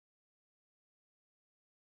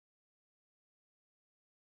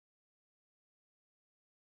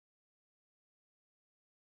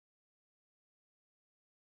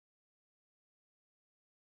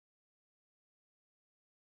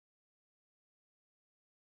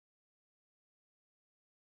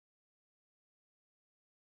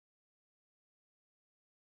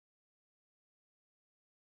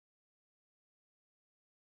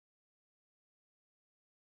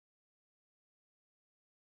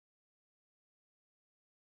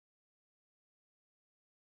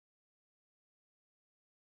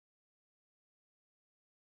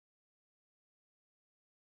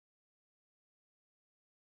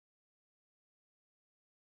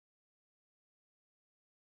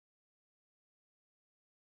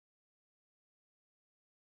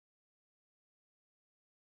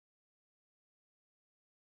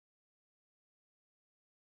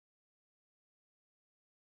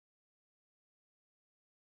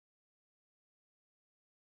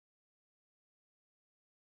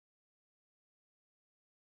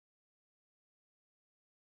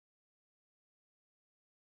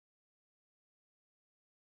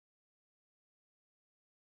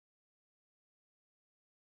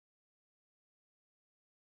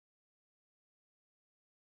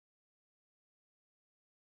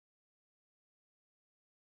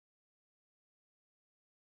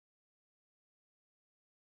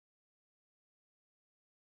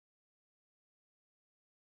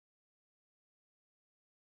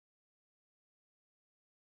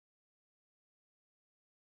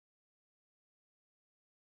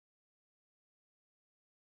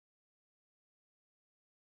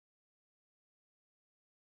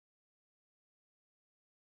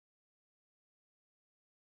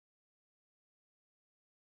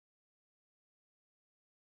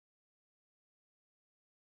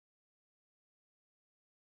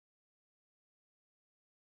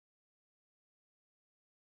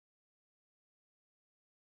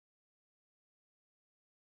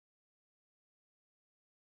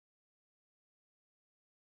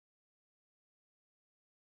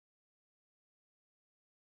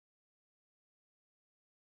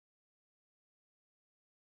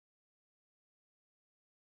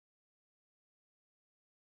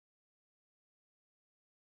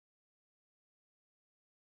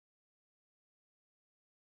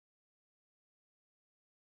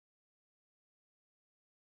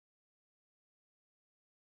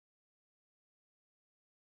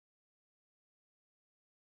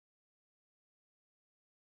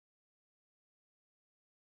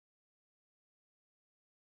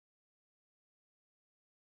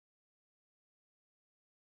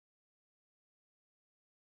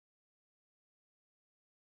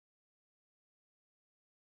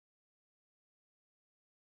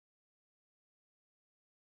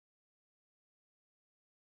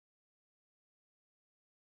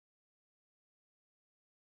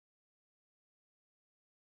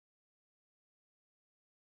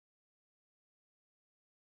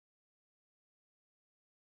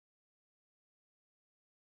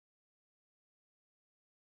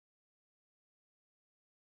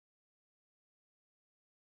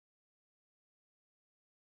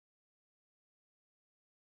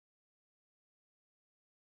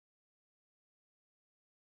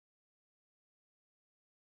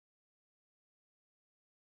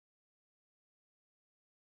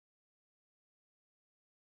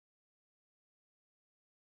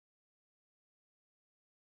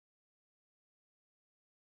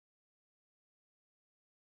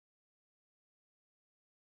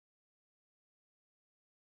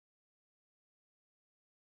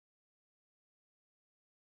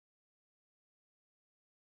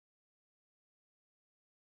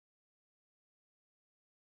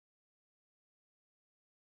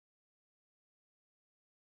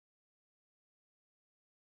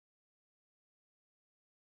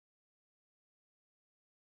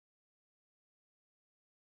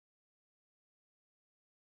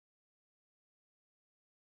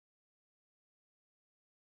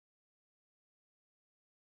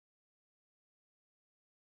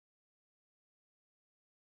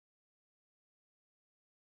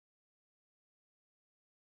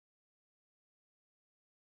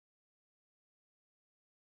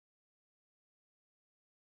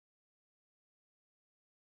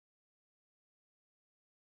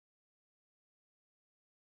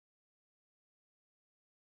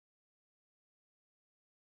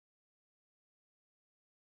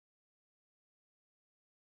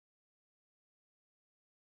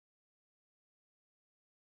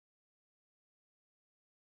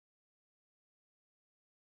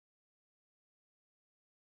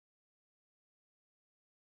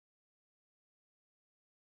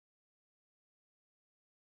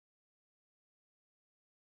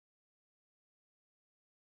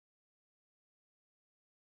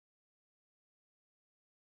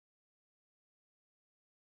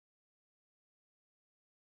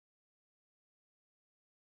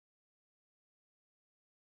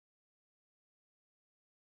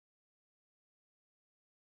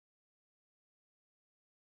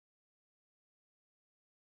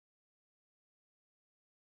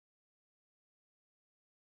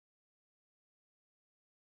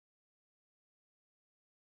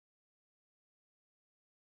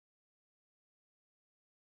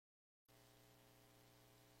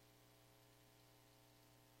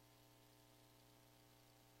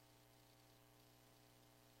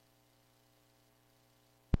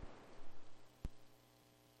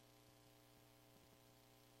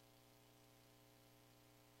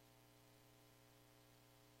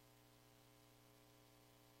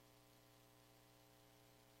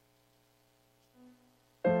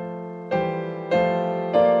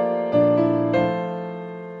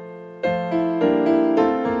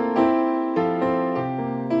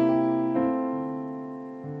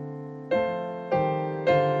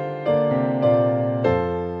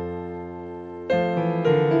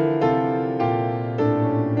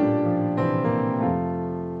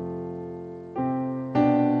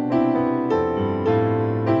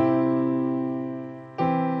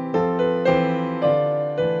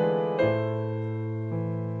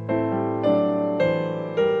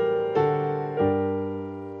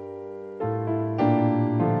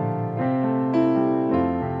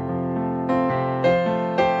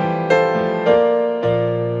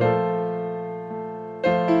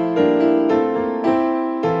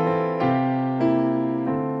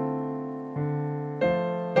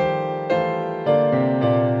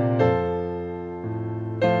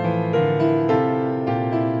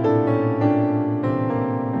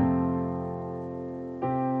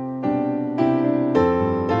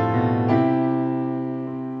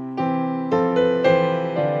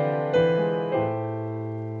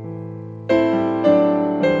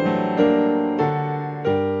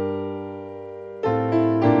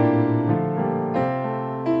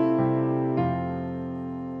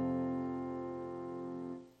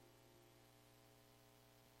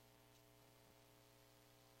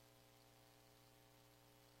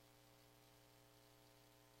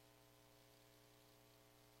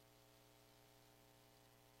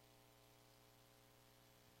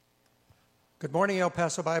Good morning, El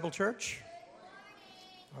Paso Bible Church.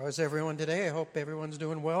 How is everyone today? I hope everyone's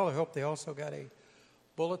doing well. I hope they also got a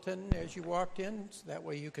bulletin as you walked in, so that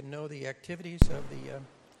way you can know the activities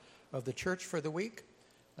of the church for the week.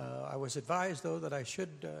 I was advised, though, that I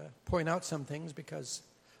should point out some things because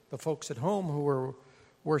the folks at home who were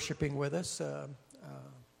worshiping with us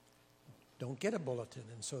don't get a bulletin,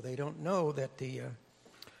 and so they don't know that the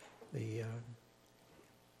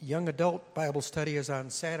young adult Bible study is on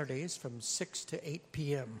Saturdays from 6 to 8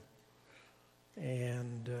 p.m.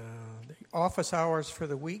 And the office hours for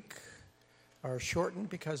the week are shortened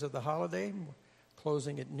because of the holiday,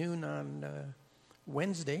 closing at noon on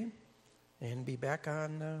Wednesday, and be back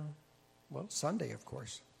on, Sunday, of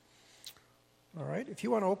course. All right, if you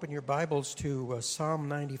want to open your Bibles to Psalm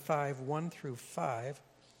 95, 1 through 5,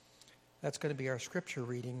 that's going to be our scripture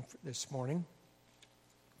reading this morning.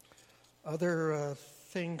 Other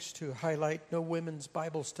things to highlight: no women's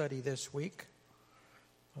Bible study this week.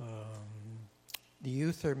 The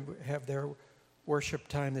youth have their worship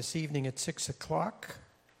time this evening at 6 o'clock.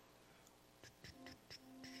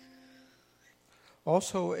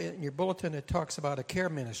 Also, in your bulletin, it talks about a care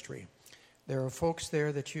ministry. There are folks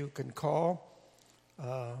there that you can call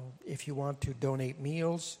if you want to donate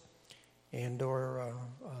meals and or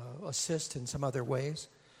assist in some other ways.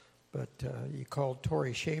 But you call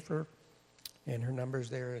Tori Schaefer, and her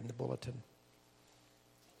number's there in the bulletin.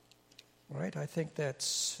 All right, I think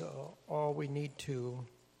that's all we need to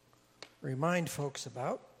remind folks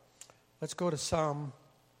about. Let's go to Psalm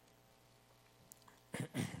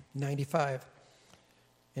 95,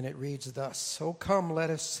 and it reads thus: "So come,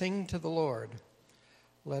 let us sing to the Lord.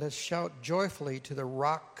 Let us shout joyfully to the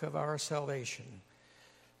rock of our salvation.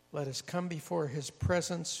 Let us come before his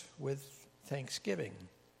presence with thanksgiving.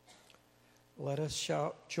 Let us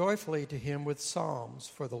shout joyfully to him with psalms,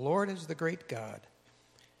 for the Lord is the great God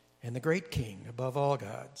and the great King above all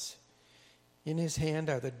gods. In his hand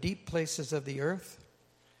are the deep places of the earth.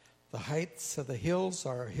 The heights of the hills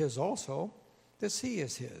are his also. The sea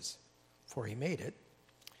is his, for he made it,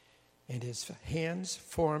 and his hands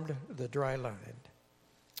formed the dry land."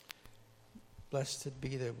 Blessed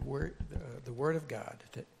be the word of God.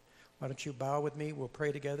 Why don't you bow with me? We'll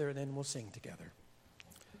pray together, and then we'll sing together.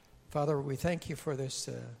 Father, we thank you for this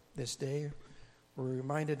day. We're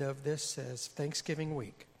reminded of this as Thanksgiving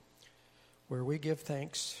week, where we give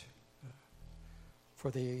thanks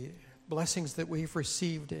for the blessings that we've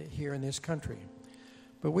received here in this country.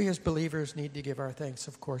 But we as believers need to give our thanks,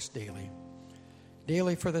 of course, daily.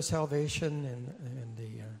 Daily for the salvation and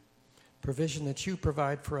the provision that you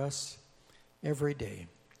provide for us every day.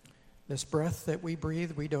 This breath that we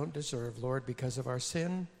breathe, we don't deserve, Lord, because of our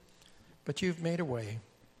sin, but you've made a way.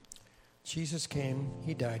 Jesus came,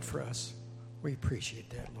 he died for us. We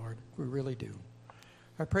appreciate that, Lord. We really do.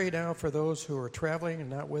 I pray now for those who are traveling and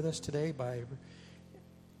not with us today by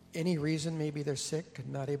any reason. Maybe they're sick and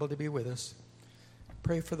not able to be with us.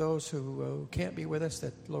 Pray for those who can't be with us,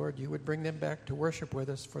 that, Lord, you would bring them back to worship with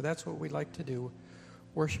us, for that's what we like to do.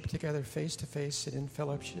 Worship together face to face and in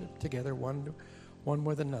fellowship together, one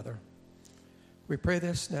with another. We pray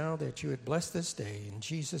this now, that you would bless this day. In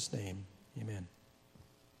Jesus' name, amen.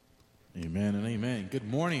 Amen and amen. Good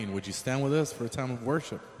morning. Would you stand with us for a time of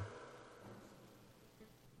worship?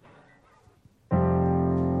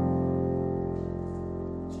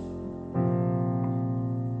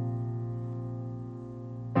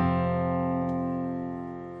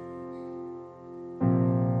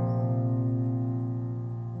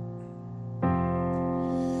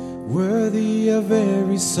 Worthy of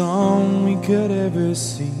every song we could ever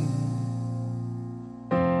sing,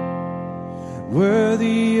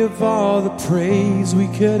 worthy of all the praise we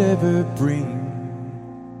could ever bring,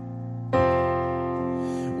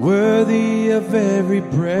 worthy of every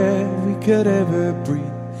breath we could ever breathe.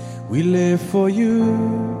 We live for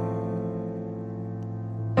you.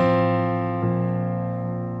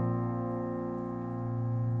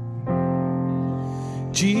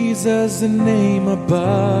 Jesus, the name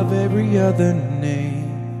above every other name.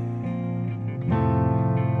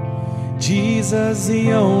 Jesus,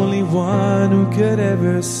 the only one who could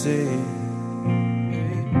ever save.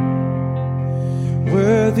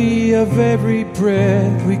 Worthy of every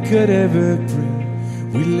breath we could ever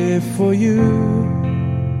breathe. We live for you.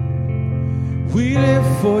 We live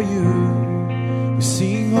for you. We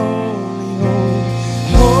sing holy, holy,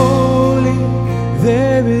 holy.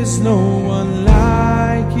 There is no one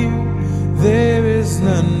like you. There is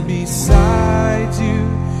none beside you.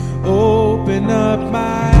 Open up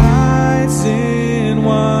my eyes in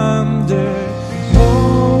wonder.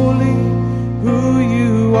 Holy, who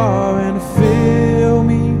you are, and fill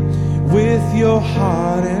me with your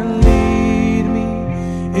heart and lead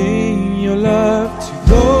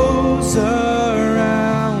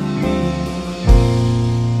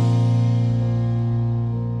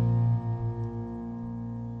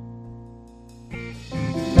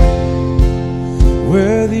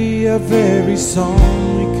of every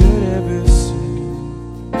song we could ever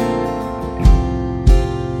sing,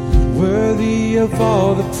 worthy of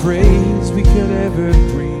all the praise we could ever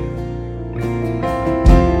bring,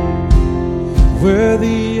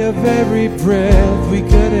 worthy of every breath we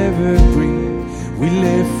could ever breathe. We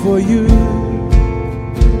live for you.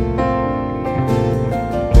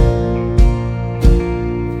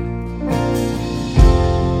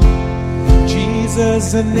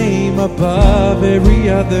 Jesus, a name above every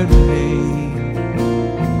other name.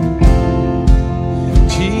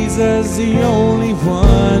 Jesus, the only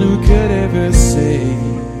one who could ever save.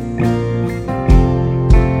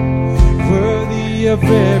 Worthy of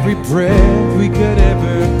every breath we could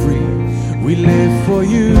ever breathe. We live for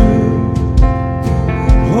you.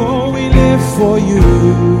 Oh, we live for you.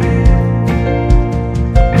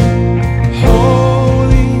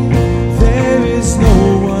 Holy, there is no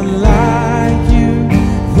one like you.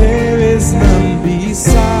 There is none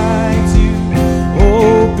besides you.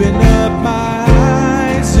 Open up my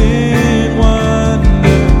eyes in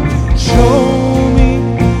wonder. Show me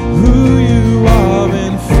who you are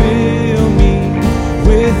and fill me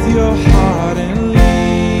with your heart and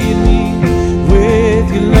lead me with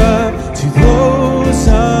your love to those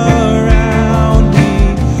around me.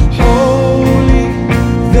 Holy,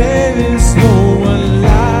 there is no one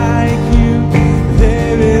like you.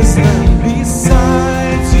 There is none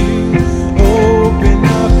besides you. Open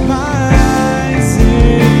up my eyes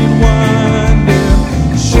in wonder.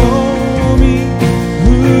 Show me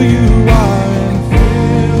who you are and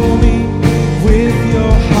fill me with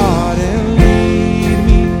your heart and lead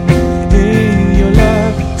me in your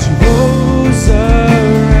love to those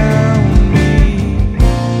around me.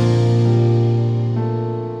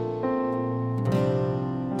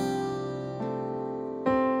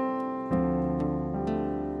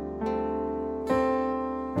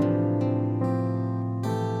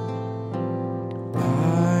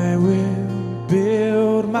 I will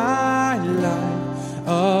build my life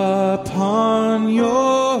upon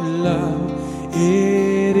your love.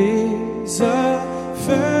 It is a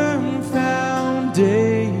firm foundation.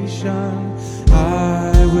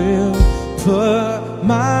 I will put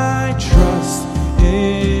my trust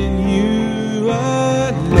in you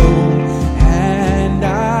alone, and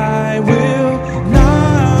I will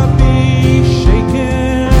not be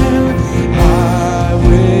shaken. I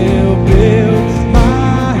will build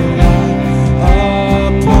my life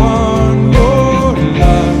upon your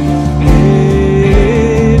love.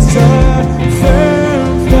 It's a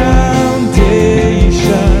firm foundation.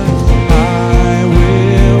 I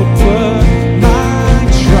will put my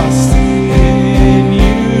trust in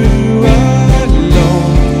you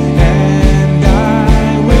alone, and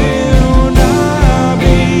I will not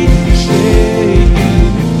be shaken.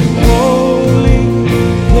 Holy,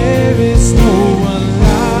 there is no one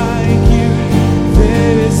like you.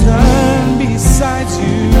 There is none besides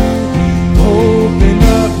you. Open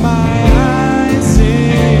up my eyes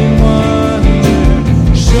in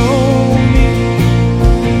wonder. Show me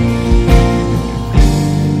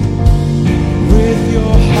with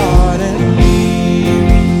your heart and lead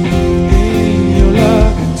me in your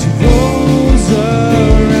love to those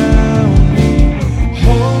around me.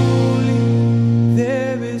 Holy,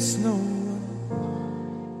 there is no one.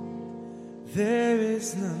 There is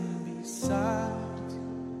none besides.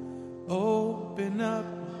 Open up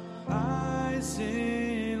my eyes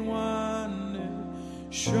in wonder.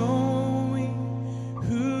 Show me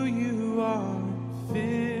who you are and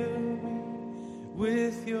fill me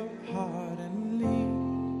with your heart and lead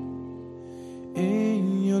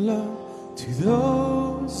in your love to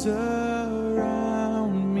those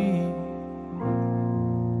around me.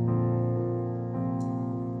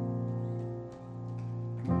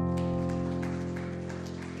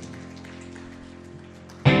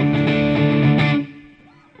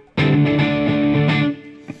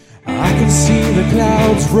 I can see the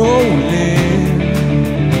clouds rolling.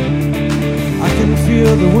 I can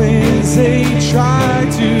feel the winds, they try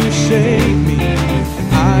to shake me.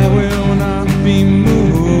 I will not be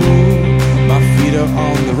moved. My feet are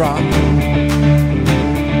on the rock.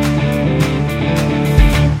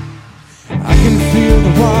 I can feel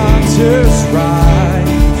the waters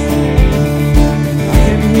rise. I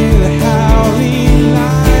can hear the howling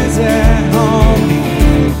lions that haunt me.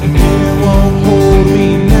 It won't hold me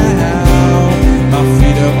now. My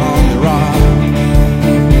feet are on the rock.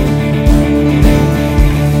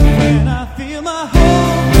 When I feel my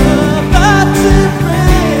hope about to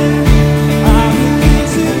break, I'm looking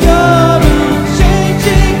to your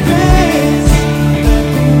unchanging grace.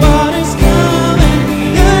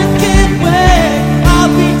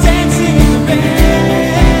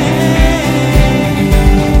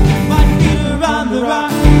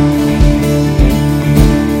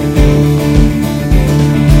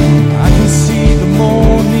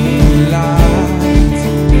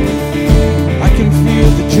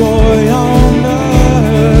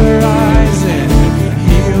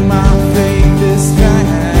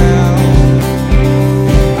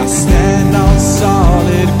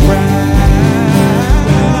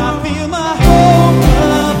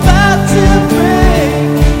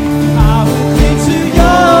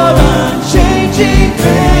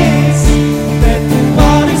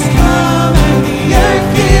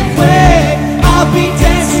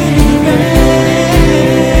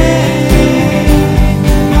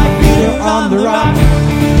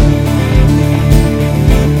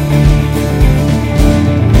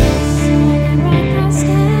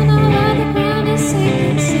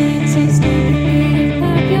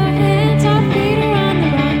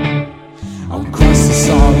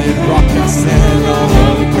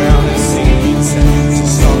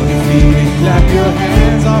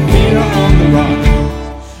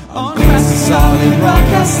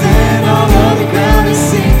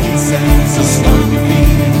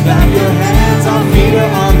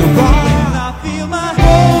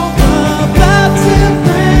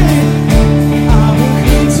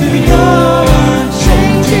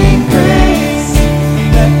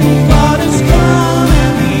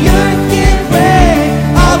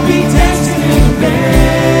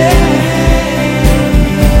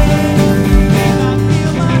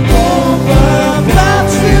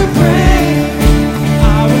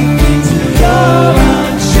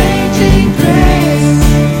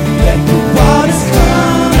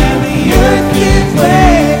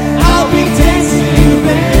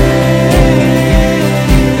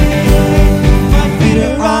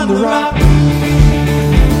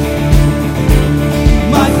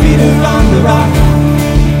 the rock.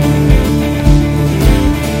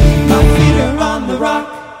 My feet are on the rock.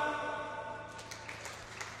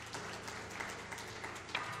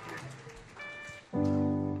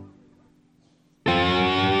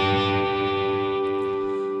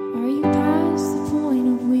 Are you past the point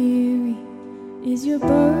of weary? Is your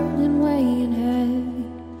burden weighing heavy?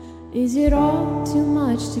 Is it all too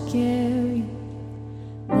much to carry?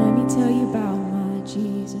 Let me tell you about my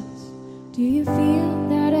Jesus. Do you feel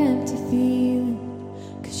that empty feeling?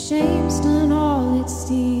 'Cause shame's done all it's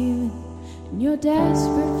stealing, and you're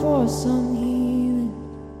desperate for some healing.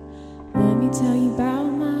 Let me tell you about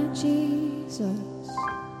my Jesus.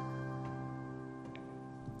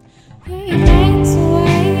 He makes a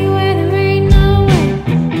way where there ain't no way,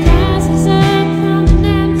 rises up from an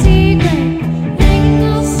empty grave. Ain't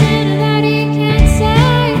no sinner that he can't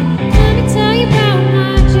save. Let me tell you about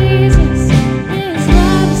my Jesus. His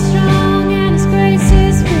love is strong and his grace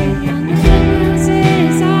is free. And the good news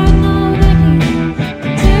is I know that he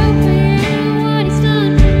can do for you what he's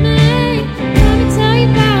done for me. Let me tell you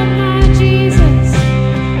about my Jesus.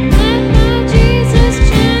 Let my Jesus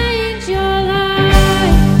change your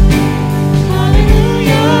life.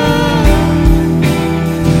 Hallelujah.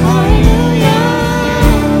 Hallelujah.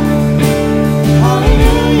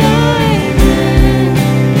 Hallelujah. Amen.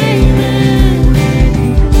 Amen.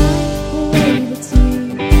 Wipe away the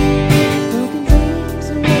tears, broken dreams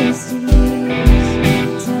and wasted years.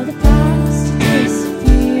 Tell the past to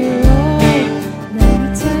disappear. Oh, let me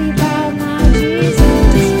tell you about my Jesus.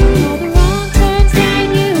 All the wrong turns that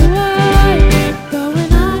you would,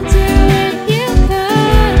 going under if you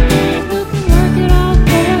could. Who can work it all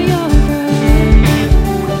for your good?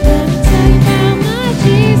 Let me tell you about my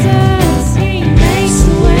Jesus. He makes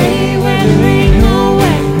a way where there ain't no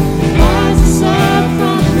way. Rises up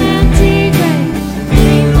from an empty grave.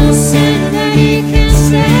 Ain't no sinner that he can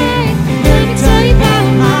save. Let me tell you about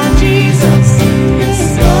my Jesus. His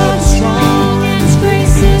love is strong and his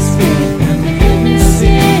grace is free. And the good news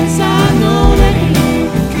is I know that he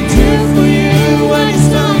can do for you what he's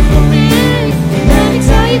done for me. Let me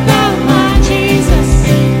tell you about my Jesus.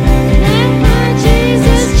 Let my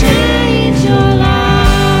Jesus change your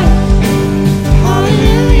life.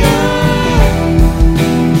 Hallelujah.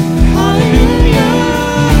 Hallelujah.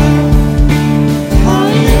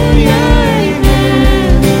 Hallelujah.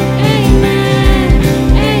 Amen.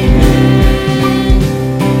 Amen.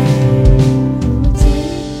 Who would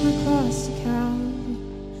take my cross to Calvary,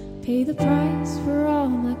 pay the price for all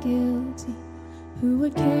my guilty? Who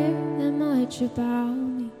would care that much about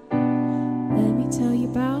me? Let me tell you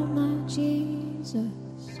about my Jesus.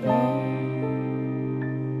 Oh.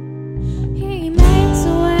 He makes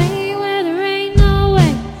a way where there ain't no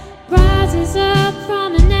way, rises up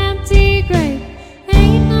from an empty grave.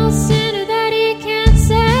 Ain't no sinner that he can't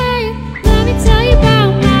save. Let me tell you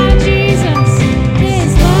about my Jesus.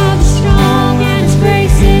 His love is strong and his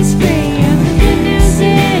grace is free. And the good news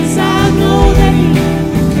is I know that he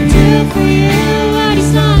can do for you what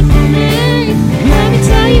he's done for me. Let me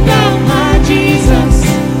tell you about my Jesus.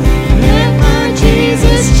 Let my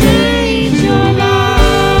Jesus change your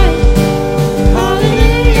life.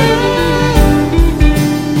 Hallelujah.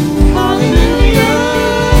 Hallelujah.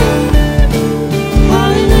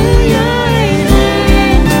 Hallelujah.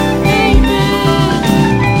 Amen. Amen.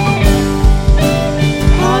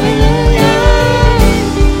 Hallelujah.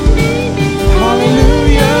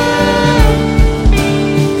 Hallelujah.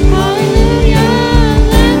 Hallelujah.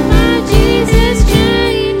 Let my Jesus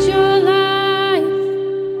change your life.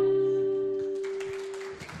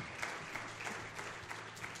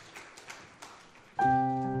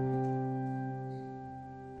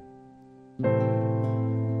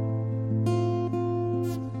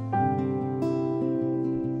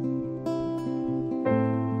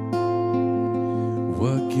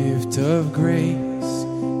 What gift of grace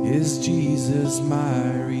is Jesus my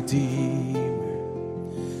Redeemer?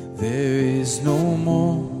 There is no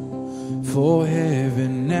more for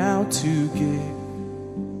heaven now to give.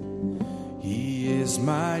 He is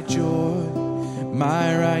my joy,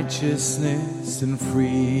 my righteousness and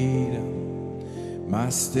freedom, my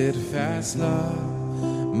steadfast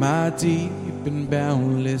love, my deep and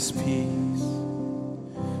boundless peace.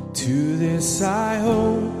 To this I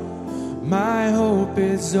hope, my hope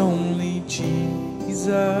is only Jesus,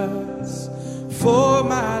 for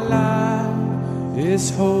my life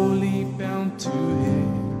is wholly bound to His.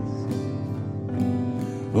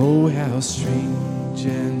 Oh, how strange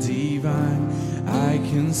and divine, I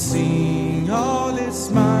can sing all is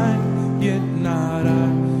mine, yet not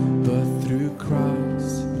I, but through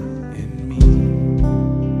Christ in me.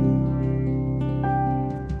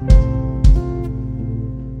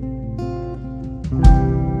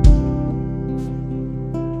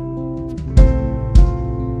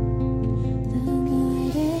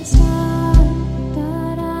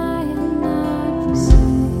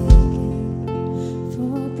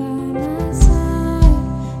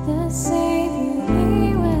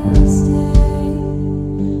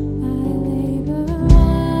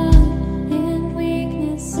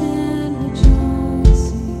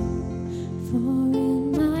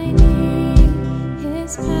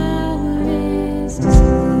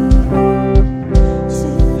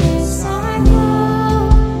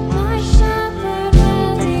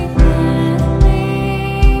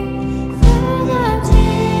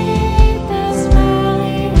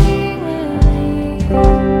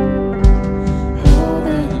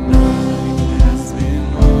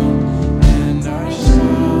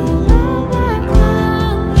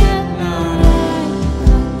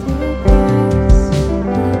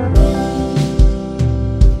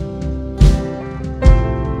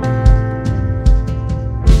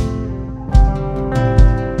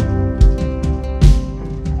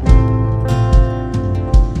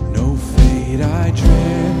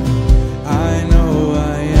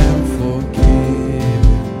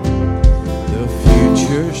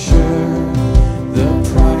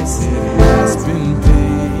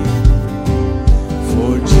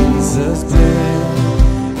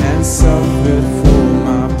 suffered for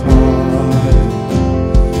my pardon,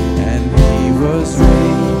 and he was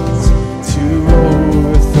raised to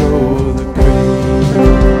overthrow the grave.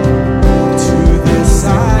 To this I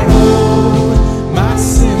hold, my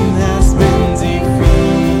sin has been defeated.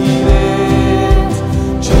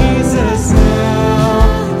 Jesus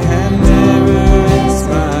now and never is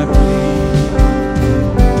my plea.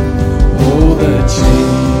 Oh, the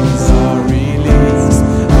chains are released.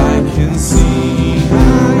 I can see I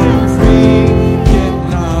am free, yet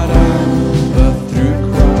not I, but through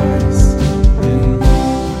Christ in me.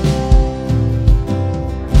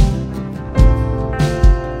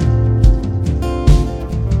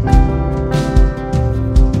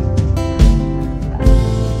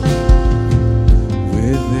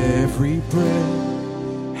 With every breath,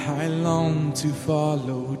 I long to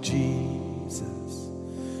follow Jesus,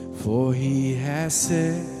 for he has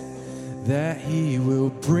said that he will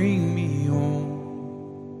bring me home.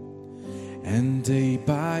 And day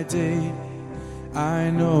by day, I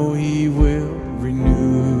know he will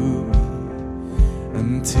renew me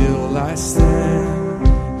until I stand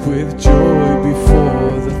with joy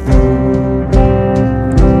before the throne.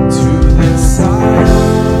 To this I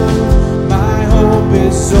hold, my hope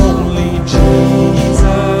is only Jesus.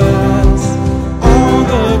 All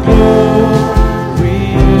the glory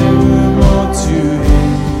evermore to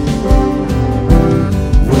him.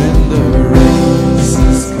 When the race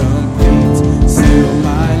is complete, still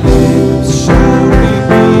my lips shall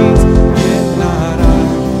repeat, yet not I,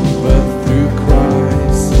 but through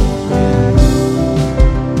Christ in me.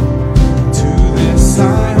 To this I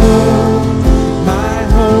hold, my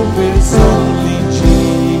hope is only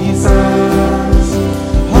Jesus.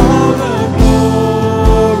 All the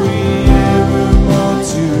glory evermore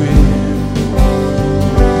to him.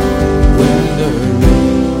 When the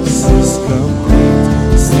race is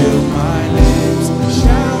complete, still my lips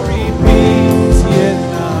shall repeat, yet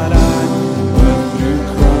not I, but through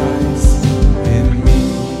Christ in me.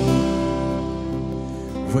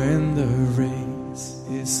 When the race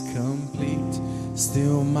is complete,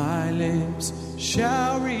 still my lips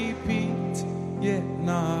shall repeat, yet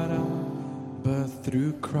not I, but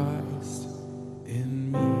through Christ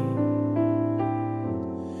in me.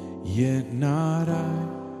 Yet not I,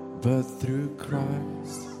 but through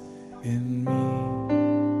Christ in me.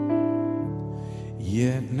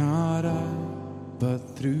 Yet not I,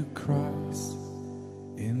 but through Christ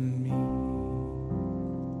in me.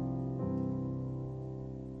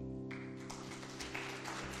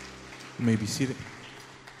 You may be seated.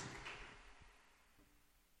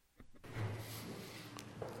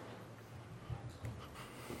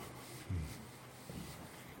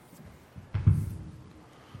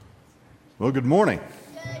 Well, good morning.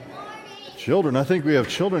 Children, I think we have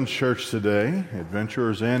children's church today,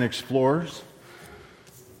 adventurers and explorers.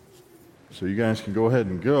 So you guys can go ahead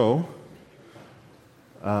and go.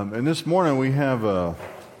 And this morning we have a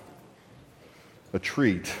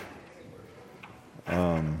treat,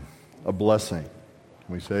 a blessing.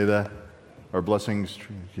 Can we say that? Our blessings,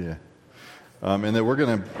 yeah. And that we're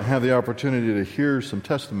going to have the opportunity to hear some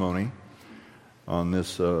testimony on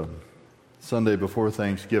this Sunday before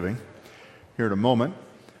Thanksgiving here in a moment.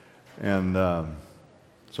 And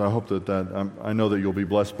so I hope that I know that you'll be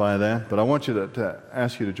blessed by that. But I want you to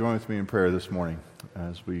ask you to join with me in prayer this morning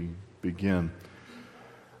as we begin.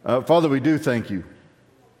 Father, we do thank you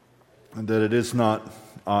that it is not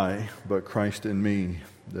I, but Christ in me,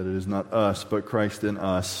 that it is not us, but Christ in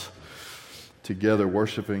us, together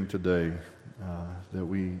worshiping today, that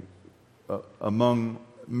we, among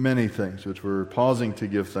many things which we're pausing to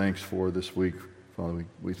give thanks for this week, Father,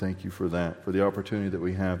 we thank you for that, for the opportunity that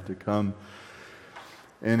we have to come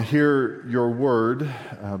and hear your word,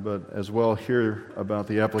 but as well hear about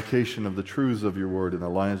the application of the truths of your word in the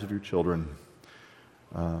lives of your children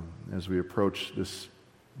as we approach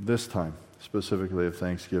this time, specifically of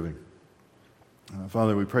Thanksgiving.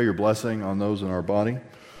 Father, we pray your blessing on those in our body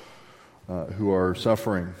who are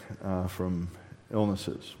suffering from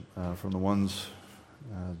illnesses, from the ones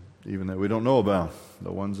even that we don't know about,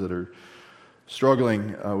 the ones that are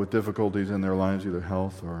struggling with difficulties in their lives, either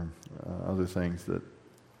health or other things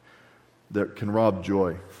that can rob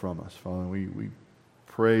joy from us. Father, we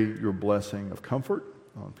pray your blessing of comfort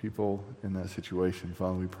on people in that situation.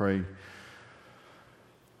 Father, we pray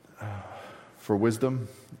for wisdom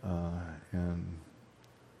and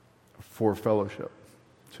for fellowship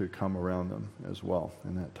to come around them as well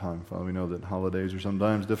in that time. Father, we know that holidays are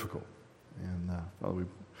sometimes difficult. And Father, we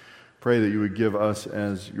pray that you would give us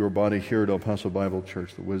as your body here at El Paso Bible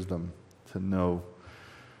Church the wisdom to know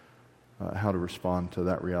how to respond to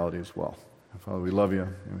that reality as well. And Father, we love you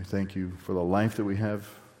and we thank you for the life that we have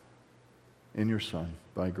in your Son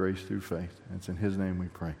by grace through faith. And it's in His name we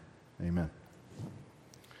pray. Amen.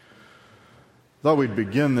 Thought we'd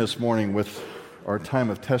begin this morning with our time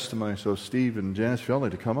of testimony. So Steve and Janice, if y'all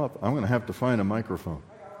need to come up, I'm going to have to find a microphone.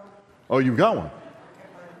 Oh, you've got one.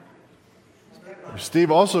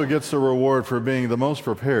 Steve also gets the reward for being the most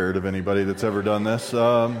prepared of anybody that's ever done this.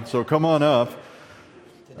 So come on up.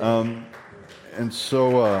 And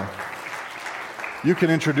so you can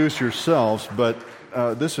introduce yourselves, but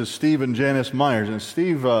this is Steve and Janice Myers. And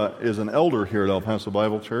Steve is an elder here at El Paso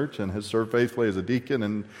Bible Church and has served faithfully as a deacon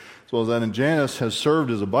and as well as that. And Janice has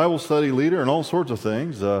served as a Bible study leader and all sorts of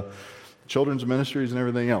things, children's ministries and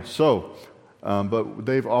everything else. So, but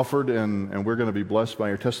they've offered, and we're going to be blessed by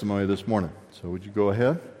your testimony this morning. So would you go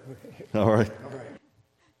ahead? All right. All right.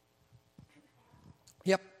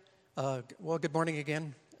 Yep. Well, good morning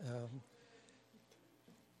again.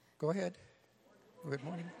 Go ahead. Good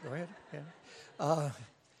morning. Go ahead. Yeah.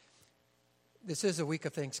 This is a week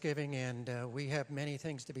of Thanksgiving, and we have many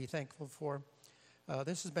things to be thankful for.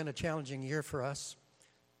 This has been a challenging year for us.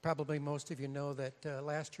 Probably most of you know that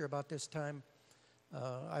last year about this time,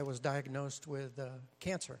 I was diagnosed with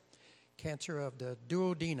cancer of the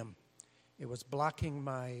duodenum. It was blocking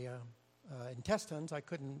my intestines. I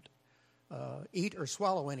couldn't eat or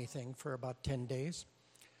swallow anything for about 10 days.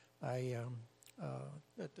 The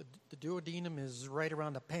duodenum is right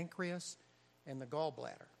around the pancreas and the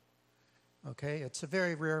gallbladder. Okay, it's a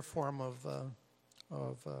very rare form of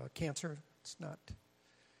cancer. It's not,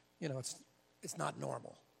 it's not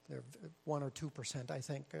normal. They're 1 or 2%, I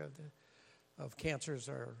think, of cancers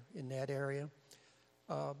are in that area.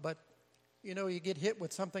 But, you get hit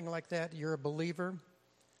with something like that, you're a believer,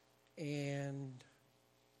 and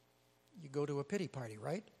you go to a pity party,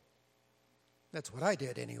 right? That's what I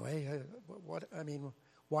did anyway.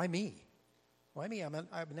 Why me? Why me? I'm an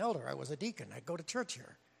elder. I was a deacon. I go to church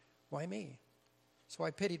here. Why me? So I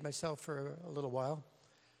pitied myself for a little while,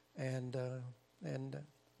 and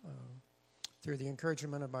through the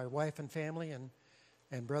encouragement of my wife and family and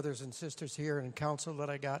brothers and sisters here and counsel that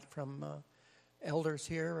I got from elders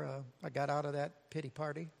here, I got out of that pity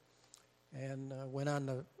party and went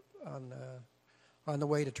on the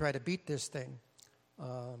way to try to beat this thing.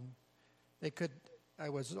 I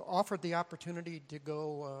was offered the opportunity to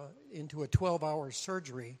go into a 12-hour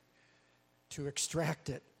surgery to extract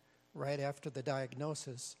it right after the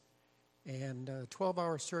diagnosis. And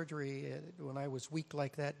 12-hour surgery, when I was weak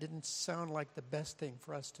like that, didn't sound like the best thing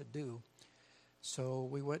for us to do. So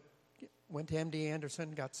we went to MD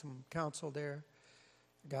Anderson, got some counsel there,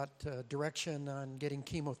 got direction on getting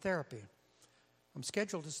chemotherapy. I'm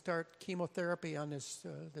scheduled to start chemotherapy on this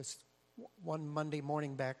one Monday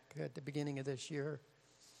morning back at the beginning of this year.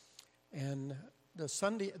 And the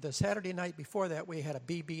Saturday night before that, we had a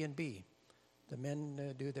BB&B. The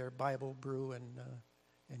men do their Bible brew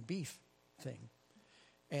and beef thing.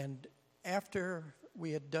 And after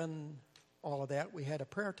we had done all of that, we had a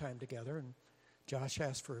prayer time together, and Josh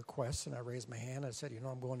asked for requests, and I raised my hand. I said,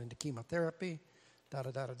 I'm going into chemotherapy,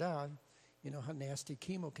 da-da-da-da-da. You know how nasty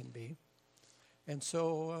chemo can be. And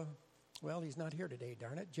so, he's not here today,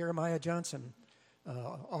 darn it. Jeremiah Johnson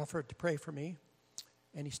offered to pray for me,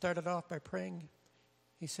 and he started off by praying.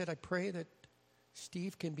 He said, I pray that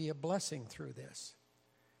Steve can be a blessing through this.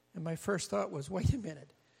 And my first thought was, wait a minute.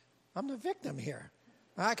 I'm the victim here.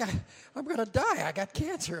 I'm going to die. I got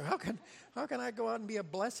cancer. How can I go out and be a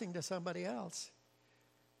blessing to somebody else?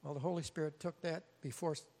 Well, the Holy Spirit took that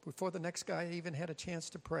before the next guy even had a chance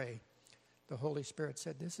to pray. The Holy Spirit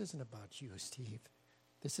said, this isn't about you, Steve.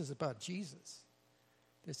 This is about Jesus.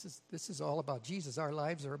 This is all about Jesus. Our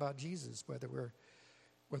lives are about Jesus, whether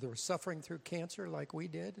we're suffering through cancer like we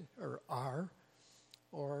did or are,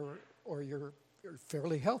 or you're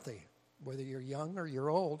fairly healthy, whether you're young or you're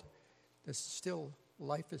old.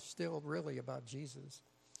 Life is still really about Jesus.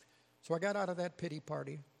 So I got out of that pity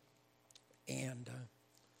party and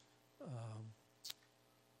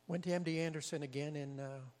went to MD Anderson again, and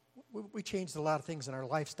we changed a lot of things in our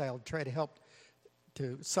lifestyle to try to help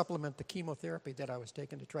to supplement the chemotherapy that I was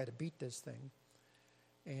taking to try to beat this thing.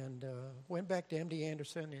 And went back to MD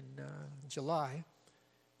Anderson in July,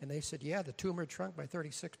 and they said, the tumor shrunk by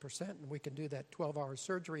 36%, and we can do that 12-hour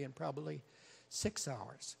surgery in probably 6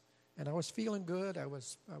 hours. And I was feeling good. I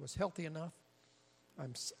was healthy enough.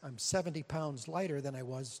 I'm 70 pounds lighter than I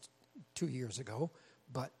was 2 years ago,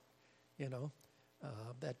 but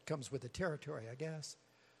that comes with the territory, I guess.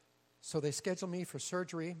 So they scheduled me for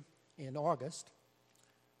surgery in August.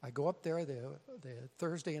 I go up there the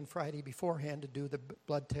Thursday and Friday beforehand to do the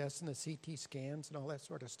blood tests and the CT scans and all that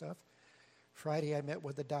sort of stuff. Friday I met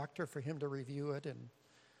with the doctor for him to review it and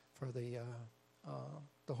for the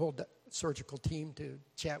the whole surgical team to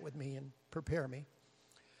chat with me and prepare me.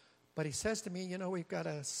 But he says to me, you know, we've got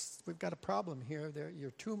a problem here.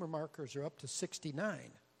 Your tumor markers are up to 69.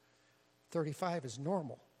 35 is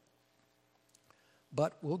normal.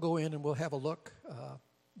 But we'll go in and we'll have a look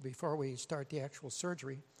before we start the actual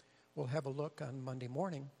surgery. We'll have a look on Monday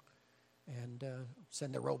morning and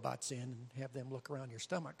send the robots in and have them look around your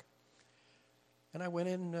stomach. And I went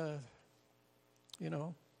in,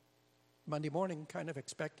 Monday morning kind of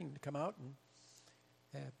expecting to come out and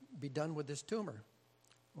be done with this tumor.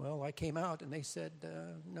 Well, I came out and they said,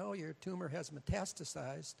 no, your tumor has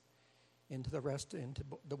metastasized into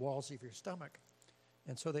the walls of your stomach.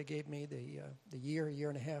 And so they gave me the year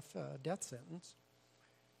and a half death sentence.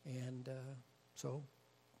 And so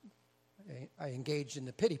I engaged in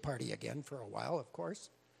the pity party again for a while, of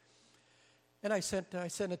course. And I sent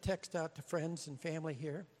a text out to friends and family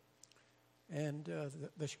here. And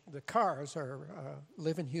the Carrs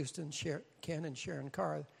live in Houston. Ken and Sharon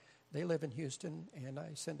Carr, they live in Houston. And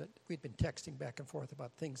we'd been texting back and forth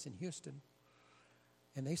about things in Houston.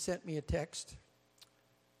 And they sent me a text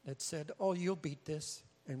that said, oh, you'll beat this.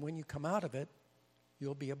 And when you come out of it,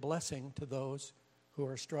 you'll be a blessing to those who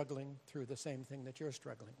are struggling through the same thing that you're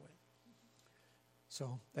struggling with.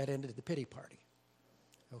 So that ended the pity party.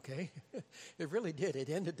 Okay? It really did. It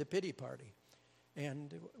ended the pity party.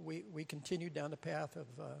 And we continued down the path of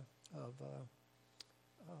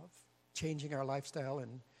changing our lifestyle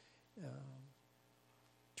and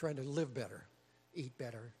trying to live better, eat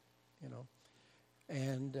better,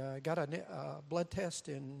 And got a blood test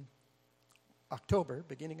in October,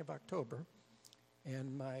 beginning of October,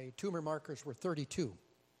 and my tumor markers were 32.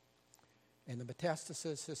 And the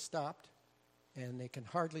metastasis has stopped, and they can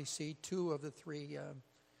hardly see 2 of the 3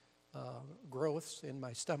 growths in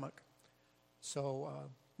my stomach. So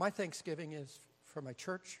my Thanksgiving is for my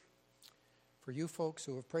church, for you folks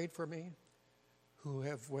who have prayed for me, who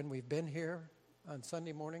have, when we've been here on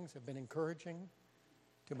Sunday mornings, have been encouraging,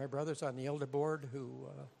 to my brothers on the elder board who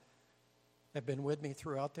have been with me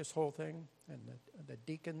throughout this whole thing, and the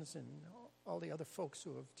deacons and all the other folks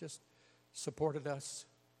who have just supported us.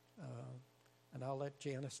 And I'll let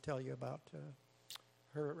Janice tell you about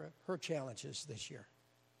her challenges this year.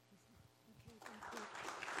 Okay, thank you.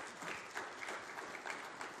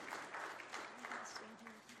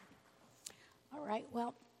 All right,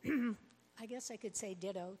 well, I guess I could say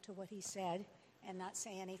ditto to what he said and not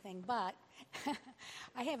say anything, but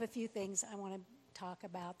I have a few things I want to talk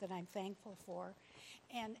about that I'm thankful for.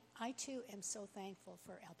 And I, too, am so thankful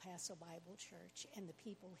for El Paso Bible Church and the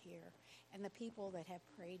people here and the people that have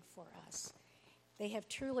prayed for us. They have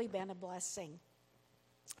truly been a blessing.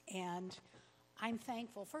 And I'm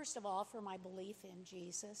thankful, first of all, for my belief in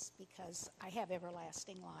Jesus, because I have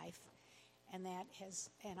everlasting life, and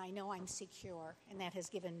I know I'm secure, and that has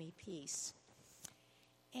given me peace.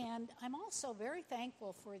 And I'm also very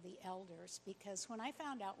thankful for the elders, because when I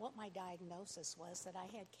found out what my diagnosis was, that I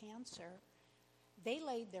had cancer, they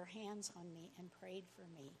laid their hands on me and prayed for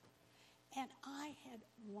me. And I had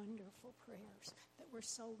wonderful prayers that were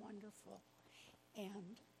so wonderful.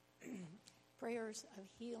 And prayers of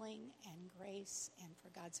healing and grace and for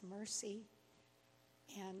God's mercy.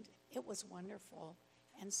 And it was wonderful.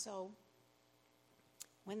 And so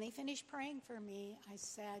when they finished praying for me, I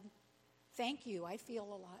said, thank you, I feel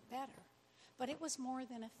a lot better. But it was more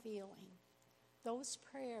than a feeling. Those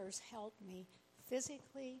prayers helped me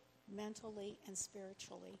physically, mentally, and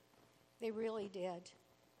spiritually. They really did.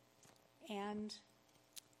 And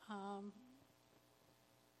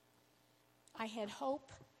I had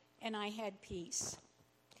hope and I had peace.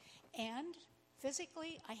 And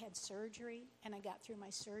physically, I had surgery, and I got through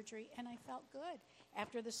my surgery, and I felt good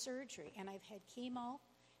after the surgery. And I've had chemo,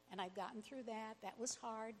 and I've gotten through that. That was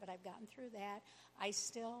hard, but I've gotten through that. I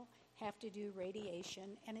still have to do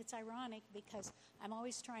radiation, and it's ironic because I'm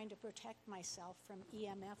always trying to protect myself from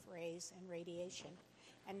EMF rays and radiation.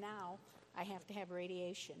 And now I have to have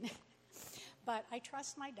radiation. But I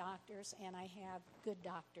trust my doctors, and I have good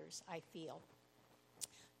doctors, I feel.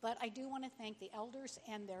 But I do want to thank the elders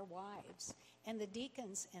and their wives, and the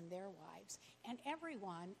deacons and their wives, and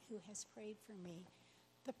everyone who has prayed for me.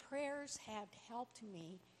 The prayers have helped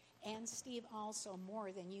me, and Steve also,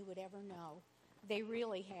 more than you would ever know. They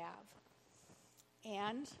really have.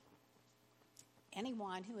 And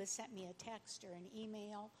anyone who has sent me a text or an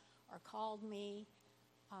email or called me,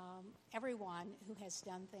 everyone who has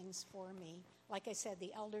done things for me, like I said,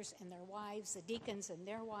 the elders and their wives, the deacons and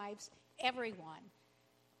their wives, everyone.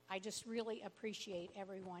 I just really appreciate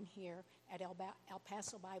everyone here at El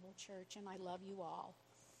Paso Bible Church, and I love you all.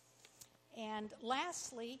 And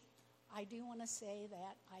lastly, I do want to say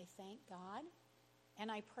that I thank God And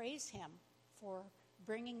I praise him for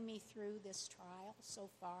bringing me through this trial so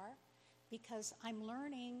far, because I'm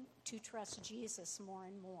learning to trust Jesus more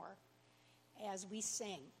and more as we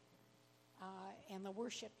sing. And the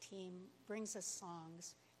worship team brings us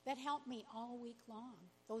songs that help me all week long.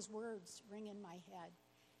 Those words ring in my head,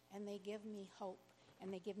 and they give me hope,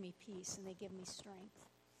 and they give me peace, and they give me strength.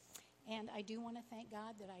 And I do want to thank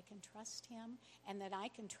God that I can trust him and that I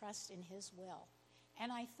can trust in his will.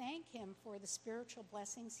 And I thank him for the spiritual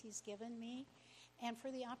blessings he's given me and for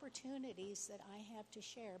the opportunities that I have to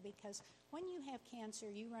share, because when you have cancer,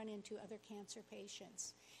 you run into other cancer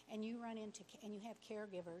patients, and you have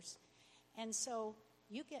caregivers. And so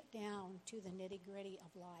you get down to the nitty-gritty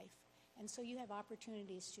of life. And so you have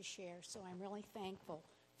opportunities to share. So I'm really thankful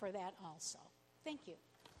for that also. Thank you.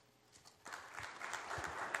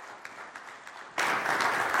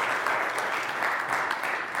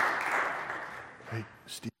 Hey,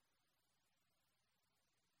 Steve.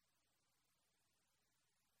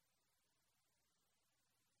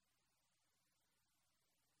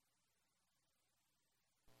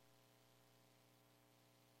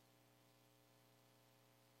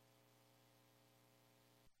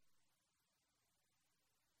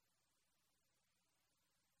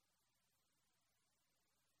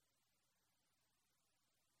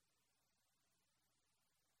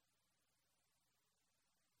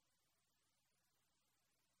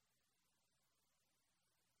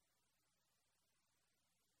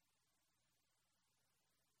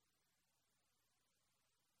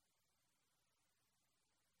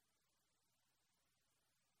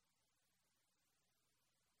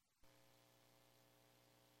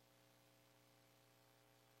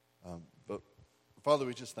 But Father,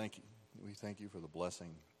 we just thank you. We thank you for the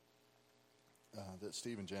blessing that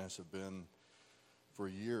Steve and Janice have been for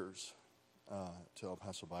years to El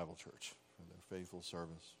Paso Bible Church, for their faithful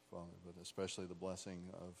service, Father, but especially the blessing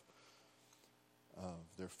of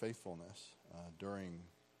their faithfulness during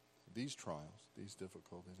these trials, these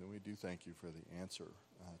difficulties. And we do thank you for the answer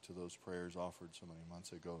to those prayers offered so many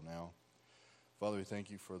months ago now. Father, we thank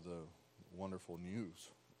you for the wonderful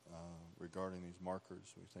news regarding these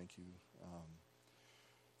markers. We thank you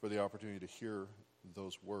for the opportunity to hear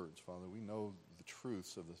those words. Father, we know the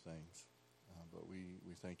truths of the things, but we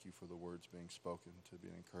thank you for the words being spoken to be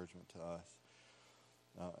an encouragement to us.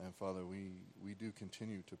 And Father, we do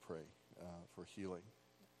continue to pray for healing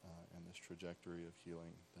and this trajectory of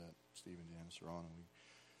healing that Steve and Janice are on. And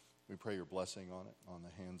we pray your blessing on it, on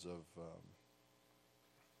the hands of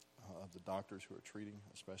the doctors who are treating,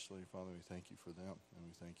 especially. Father, we thank you for them, and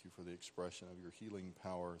we thank you for the expression of your healing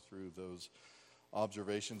power through those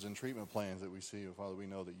observations and treatment plans that we see. Father, we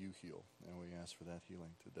know that you heal, and we ask for that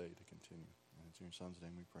healing today to continue. And it's in your Son's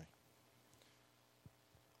name we pray.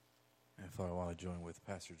 And Father, I want to join with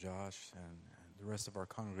Pastor Josh and the rest of our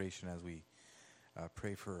congregation as we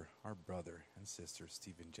pray for our brother and sister,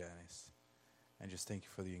 Steve and Janice. And just thank you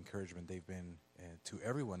for the encouragement they've been to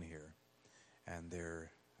everyone here, and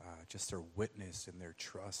their just their witness and their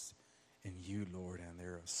trust in you, Lord. And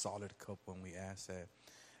they're a solid couple, and we ask that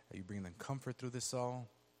you bring them comfort through this all,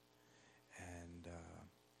 and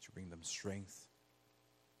you bring them strength.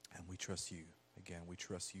 And we trust you. Again, we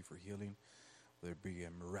trust you for healing, whether it be a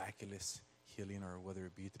miraculous healing or whether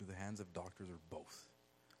it be through the hands of doctors or both.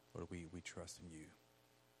 Lord, we trust in you.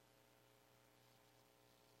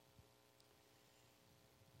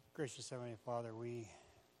 Gracious Heavenly Father, we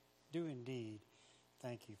do indeed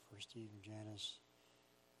thank you for Steve and Janice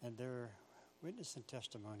and their witness and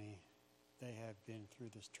testimony. They have been through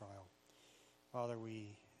this trial. Father,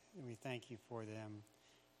 we thank you for them.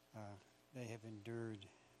 They have endured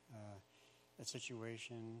a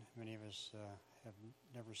situation many of us have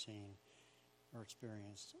never seen or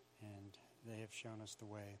experienced, and they have shown us the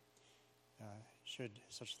way should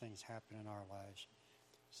such things happen in our lives.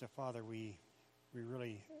 So, Father, we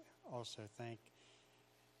really also thank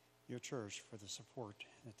your church for the support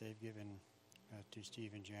that they've given to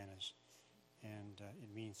Steve and Janice. And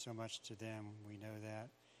it means so much to them, we know that.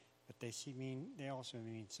 But they also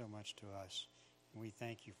mean so much to us. And we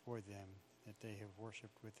thank you for them, that they have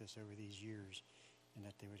worshiped with us over these years, and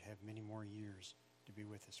that they would have many more years to be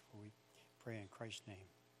with us. For we pray in Christ's name,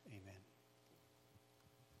 amen.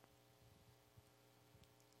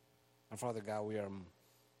 And Father God, we are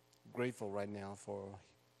grateful right now for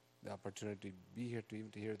the opportunity to be here, to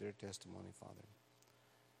even to hear their testimony, Father.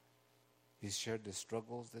 He's shared the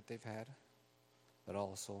struggles that they've had, but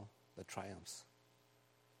also the triumphs.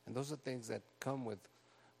 And those are things that come with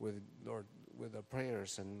Lord, with the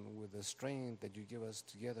prayers and with the strength that you give us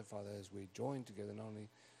together, Father, as we join together, not only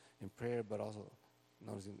in prayer, but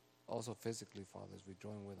also physically, Father, as we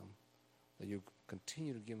join with them. that you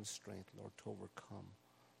continue to give them strength, Lord, to overcome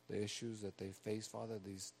the issues that they face, Father,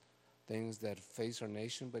 these things that face our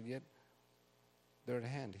nation, but yet they're at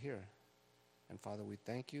hand here. And Father, we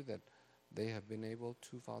thank you that they have been able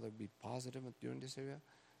to, Father, be positive during this area,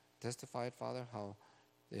 testified, Father, how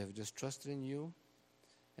they have just trusted in you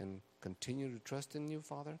and continue to trust in you,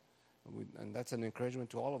 Father. And that's an encouragement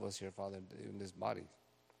to all of us here, Father, in this body.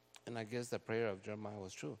 And I guess the prayer of Jeremiah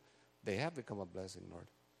was true. They have become a blessing, Lord,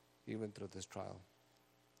 even through this trial,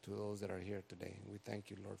 to those that are here today. We thank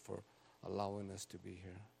you, Lord, for allowing us to be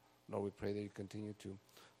here. Lord, we pray that you continue to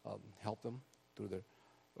help them through their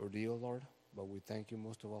ordeal, Lord. But we thank you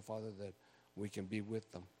most of all, Father, that we can be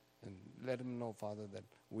with them. And let them know, Father, that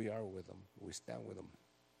we are with them. We stand with them.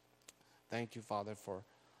 Thank you, Father, for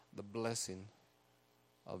the blessing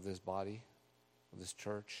of this body, of this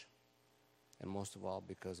church. And most of all,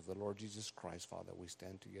 because of the Lord Jesus Christ, Father, we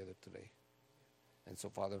stand together today. And so,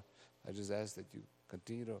 Father, I just ask that you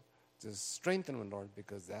continue to just strengthen them, Lord,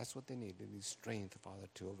 because that's what they need. They need strength, Father,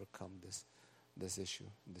 to overcome this issue,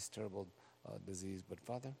 this terrible disease. But,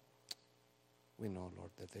 Father, we know,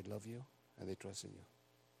 Lord, that they love you and they trust in you.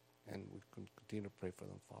 And we continue to pray for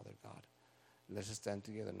them, Father God. Let's just stand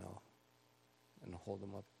together now and hold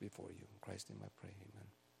them up before you. In Christ's name I pray, amen.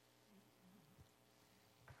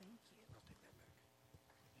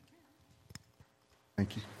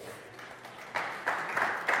 Thank you.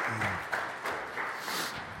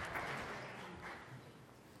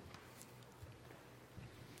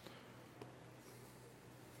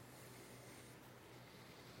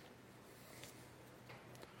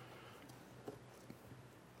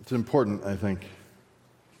 It's important, I think,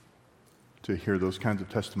 to hear those kinds of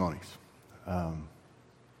testimonies.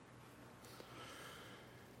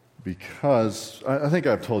 Because I think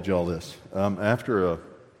I've told you all this.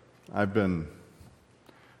 I've been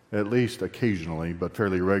at least occasionally, but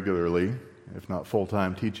fairly regularly, if not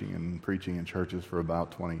full-time, teaching and preaching in churches for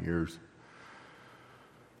about 20 years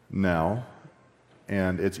now.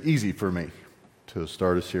 And it's easy for me to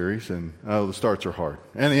start a series, and the starts are hard,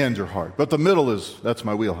 and the ends are hard. But the middle that's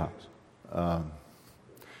my wheelhouse.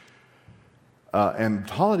 And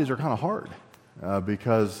holidays are kind of hard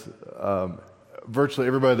because virtually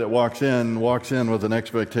everybody that walks in with an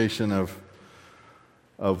expectation of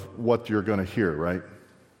what you're going to hear, right?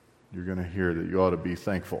 You're going to hear that you ought to be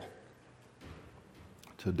thankful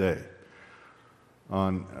today.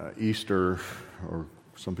 On Easter, or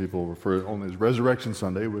some people refer to it only as Resurrection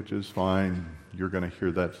Sunday, which is fine. You're going to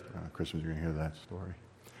hear that. Christmas, you're going to hear that story.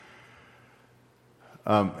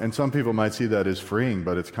 And some people might see that as freeing,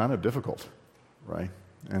 but it's kind of difficult, right?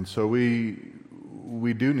 And so we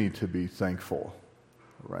do need to be thankful,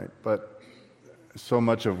 right? But so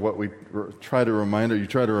much of what you try to remind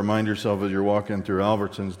yourself as you're walking through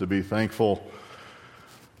Albertsons to be thankful.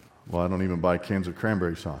 Well, I don't even buy cans of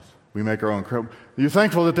cranberry sauce. We make our own. You're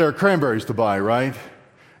thankful that there are cranberries to buy, right?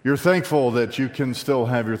 You're thankful that you can still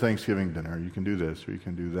have your Thanksgiving dinner. You can do this or you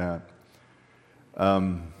can do that.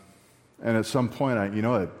 And at some point,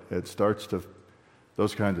 it starts to,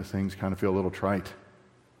 those kinds of things kind of feel a little trite,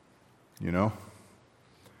 you know?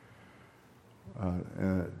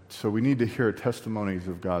 So we need to hear testimonies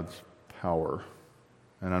of God's power.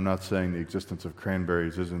 And I'm not saying the existence of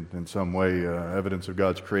cranberries isn't in some way evidence of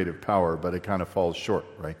God's creative power, but it kind of falls short,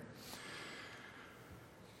 right?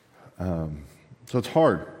 So it's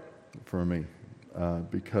hard for me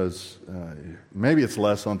because maybe it's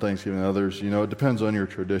less on Thanksgiving than others. It depends on your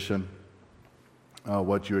tradition,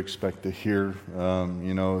 what you expect to hear.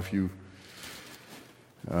 If you're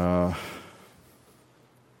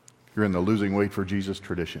in the losing weight for Jesus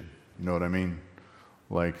tradition, you know what I mean?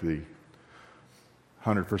 Like the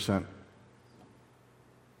 100%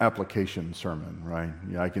 application sermon, right?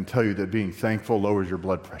 Yeah, I can tell you that being thankful lowers your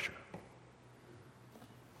blood pressure.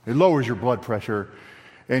 It lowers your blood pressure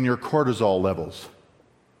and your cortisol levels.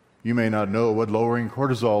 You may not know what lowering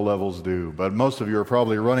cortisol levels do, but most of you are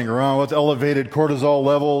probably running around with elevated cortisol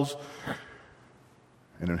levels,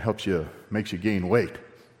 and it makes you gain weight,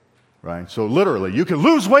 right? So literally, you can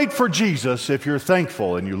lose weight for Jesus if you're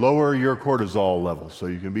thankful and you lower your cortisol levels so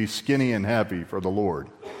you can be skinny and happy for the Lord,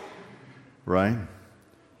 right?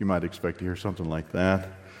 You might expect to hear something like that.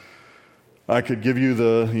 I could give you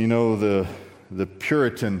the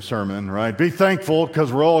Puritan sermon, right? Be thankful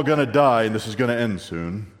because we're all going to die and this is going to end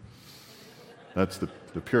soon. That's the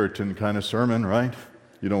Puritan kind of sermon, right?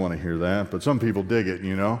 You don't want to hear that, but some people dig it,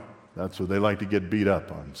 That's what they like to get beat up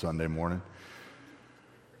on Sunday morning.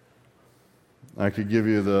 I could give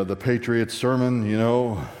you the Patriots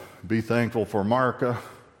sermon, be thankful for America.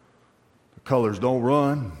 The colors don't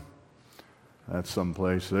run. That's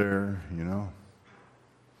someplace there,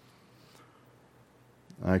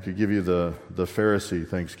 I could give you the Pharisee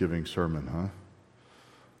Thanksgiving sermon, huh?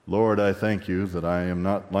 Lord, I thank you that I am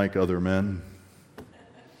not like other men.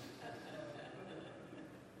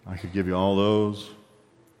 I could give you all those.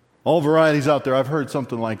 All varieties out there. I've heard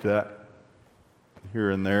something like that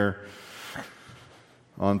here and there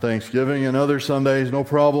on Thanksgiving and other Sundays, no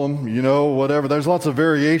problem, whatever. There's lots of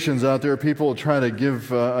variations out there. People try to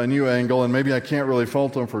give a new angle, and maybe I can't really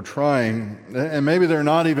fault them for trying. And maybe they're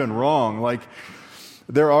not even wrong. Like,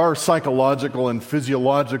 there are psychological and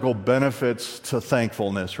physiological benefits to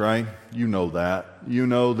thankfulness, right? You know that. You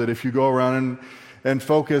know that if you go around and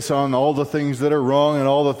focus on all the things that are wrong and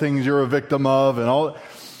all the things you're a victim of, and all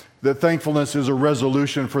that, thankfulness is a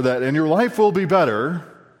resolution for that. And your life will be better.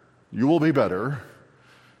 You will be better.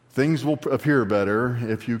 Things will appear better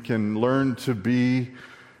if you can learn to be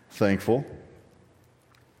thankful.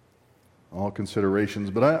 All considerations.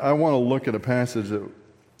 But I want to look at a passage that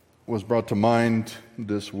was brought to mind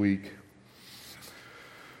this week.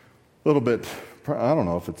 A little bit, I don't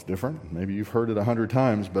know if it's different. Maybe you've heard it 100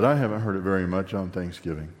 times, but I haven't heard it very much on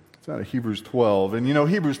Thanksgiving. It's out of Hebrews 12. And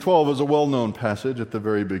Hebrews 12 is a well-known passage at the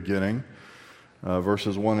very beginning,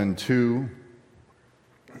 verses 1 and 2.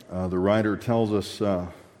 The writer tells us,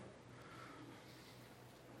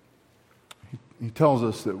 he tells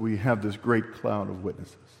us that we have this great cloud of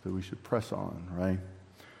witnesses, that we should press on, right?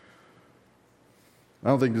 I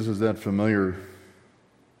don't think this is that familiar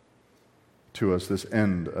to us, this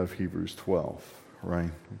end of Hebrews 12, right?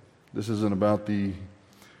 This isn't about the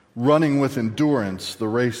running with endurance the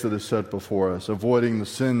race that is set before us, avoiding the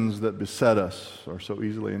sins that beset us or so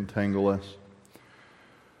easily entangle us.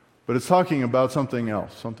 But it's talking about something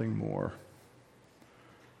else, something more.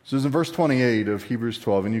 This is in verse 28 of Hebrews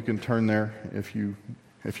 12, and you can turn there if you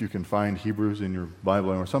can find Hebrews in your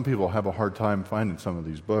Bible. And some people have a hard time finding some of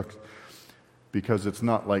these books because it's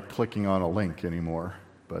not like clicking on a link anymore.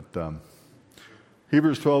 But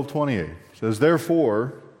Hebrews 12:28 says,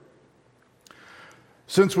 "Therefore,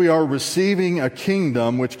 since we are receiving a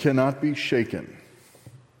kingdom which cannot be shaken,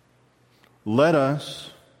 let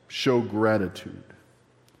us show gratitude,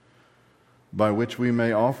 by which we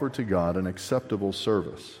may offer to God an acceptable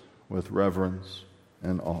service with reverence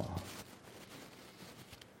and awe."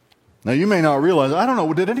 Now, you may not realize, I don't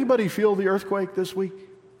know, did anybody feel the earthquake this week?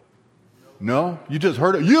 No? You just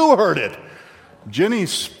heard it? You heard it!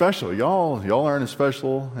 Jenny's special. Y'all aren't as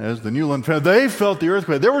special as the Newland family. They felt the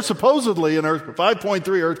earthquake. There was supposedly an earthquake,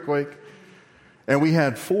 5.3 earthquake, and we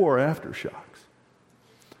had 4 aftershocks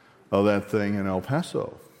of that thing in El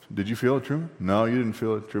Paso. Did you feel it, Truman? No, you didn't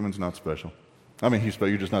feel it. Truman's not special. I mean, he's special.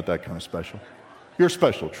 You're just not that kind of special. You're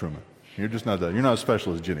special, Truman. You're just not that. You're not as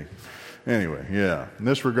special as Jenny. Anyway, yeah, in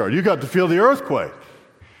this regard, you got to feel the earthquake.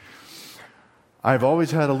 I've always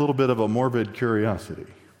had a little bit of a morbid curiosity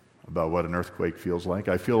about what an earthquake feels like.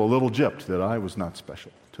 I feel a little gypped that I was not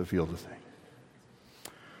special to feel the thing.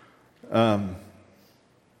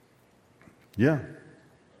 Yeah.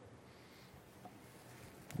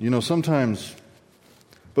 Sometimes,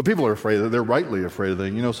 but people are afraid of it. They're rightly afraid of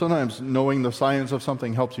it. Sometimes knowing the science of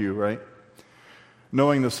something helps you, right?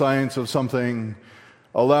 Knowing the science of something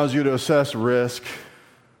allows you to assess risk.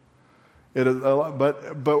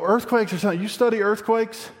 But earthquakes are something. You study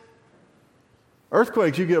earthquakes.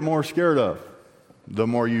 Earthquakes you get more scared of the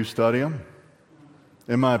more you study them,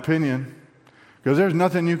 in my opinion, because there's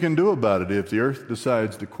nothing you can do about it if the earth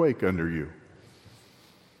decides to quake under you.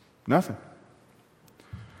 Nothing.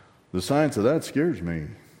 The science of that scares me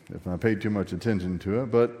if I pay too much attention to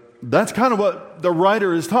it, but that's kind of what the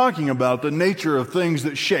writer is talking about, the nature of things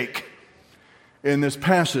that shake in this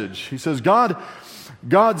passage. He says, God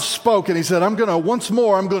spoke, and he said, once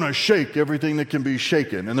more, I'm going to shake everything that can be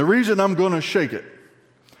shaken. And the reason I'm going to shake it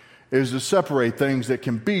is to separate things that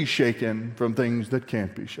can be shaken from things that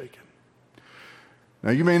can't be shaken. Now,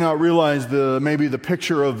 you may not realize maybe the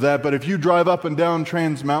picture of that, but if you drive up and down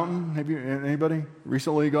Trans Mountain, have anybody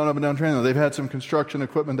recently gone up and down Trans Mountain? They've had some construction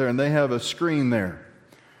equipment there, and they have a screen there.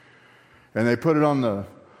 And they put it on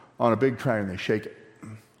a big track, and they shake it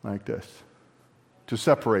like this to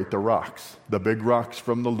separate the rocks, the big rocks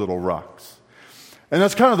from the little rocks. And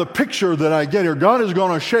that's kind of the picture that I get here. God is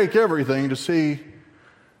going to shake everything to see,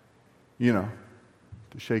 to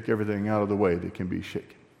shake everything out of the way that can be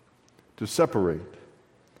shaken, to separate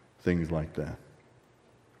things like that.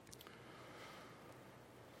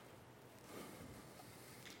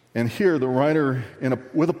 And here the writer,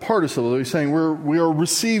 with a participle, he's saying we are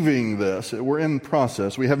receiving this. We're in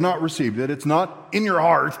process. We have not received it. It's not in your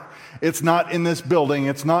heart. It's not in this building.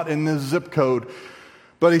 It's not in this zip code.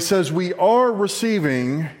 But he says we are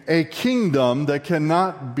receiving a kingdom that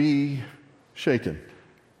cannot be shaken.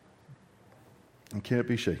 It can't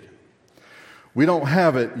be shaken. We don't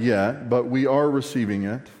have it yet, but we are receiving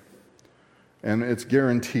it, and it's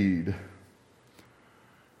guaranteed.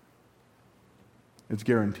 It's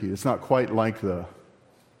guaranteed. It's not quite like the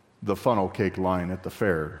funnel cake line at the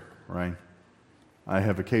fair, right? I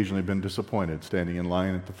have occasionally been disappointed standing in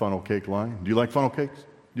line at the funnel cake line. Do you like funnel cakes? Do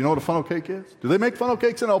you know what a funnel cake is? Do they make funnel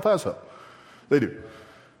cakes in El Paso? They do.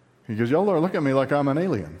 Because y'all are looking at me like I'm an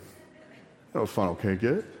alien. You know what funnel cake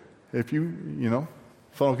is. If you know,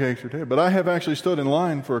 funnel cakes are terrible. But I have actually stood in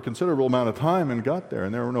line for a considerable amount of time and got there,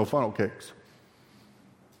 and there were no funnel cakes.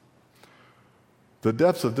 The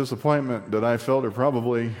depths of disappointment that I felt are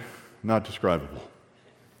probably not describable.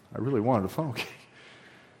 I really wanted a funnel cake.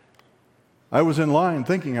 I was in line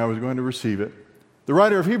thinking I was going to receive it. The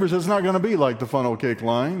writer of Hebrews says it's not going to be like the funnel cake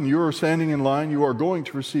line. You are standing in line. You are going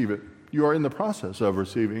to receive it. You are in the process of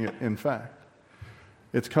receiving it, in fact.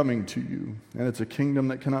 It's coming to you, and it's a kingdom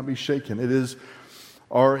that cannot be shaken. It is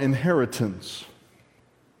our inheritance.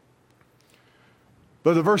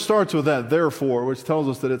 But the verse starts with that therefore, which tells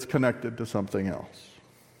us that it's connected to something else.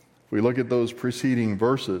 If we look at those preceding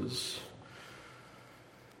verses,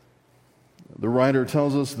 the writer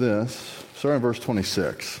tells us this, starting in verse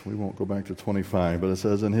 26. We won't go back to 25, but it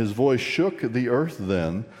says, "And his voice shook the earth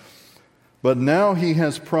then, but now he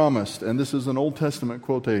has promised," and this is an Old Testament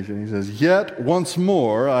quotation, he says, "Yet once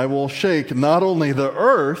more I will shake not only the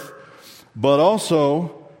earth, but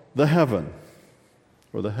also the heaven,"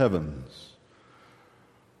 or the heavens.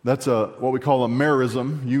 That's what we call a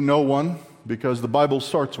merism. You know one because the Bible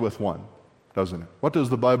starts with one, doesn't it? What does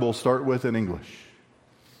the Bible start with in English?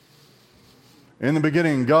 In the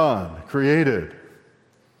beginning, God created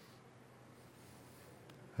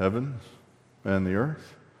heavens and the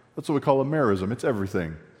earth. That's what we call a merism. It's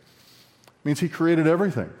everything. It means he created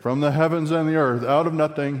everything. From the heavens and the earth, out of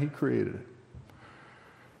nothing, he created it.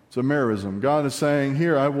 It's a merism. God is saying,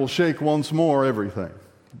 here, I will shake once more everything.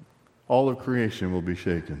 All of creation will be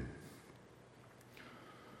shaken.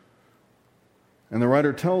 And the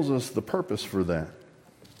writer tells us the purpose for that.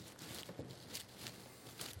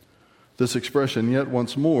 This expression, "yet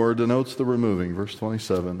once more," denotes the removing, verse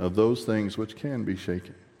 27, of those things which can be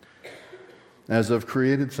shaken, as of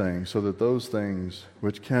created things, so that those things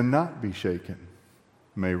which cannot be shaken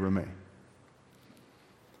may remain.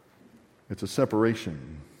 It's a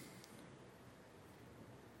separation.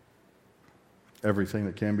 Everything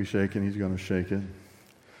that can be shaken, he's going to shake it. And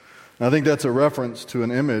I think that's a reference to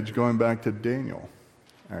an image going back to Daniel,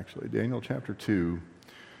 actually. Daniel chapter 2.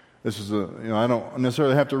 This is I don't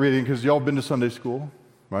necessarily have to read it because y'all been to Sunday school,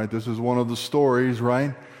 right? This is one of the stories,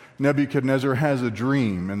 right? Nebuchadnezzar has a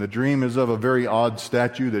dream, and the dream is of a very odd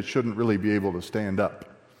statue that shouldn't really be able to stand up,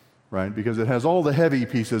 right? Because it has all the heavy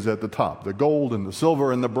pieces at the top, the gold and the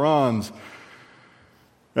silver and the bronze,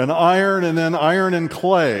 and iron, and then iron and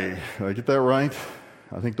clay. Did I get that right?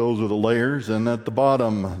 I think those are the layers. And at the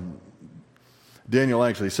bottom, Daniel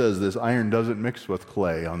actually says this, iron doesn't mix with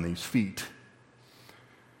clay on these feet.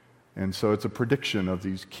 And so it's a prediction of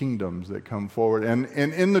these kingdoms that come forward. And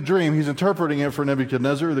in the dream, he's interpreting it for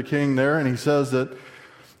Nebuchadnezzar, the king there, and he says that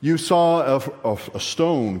you saw a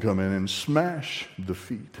stone come in and smash the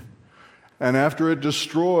feet. And after it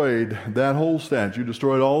destroyed that whole statue,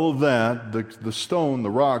 destroyed all of that, the stone, the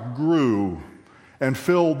rock, grew and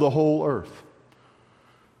filled the whole earth.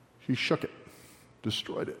 He shook it,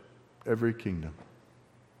 destroyed it, every kingdom.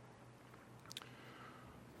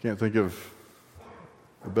 Can't think of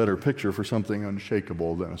a better picture for something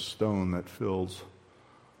unshakable than a stone that fills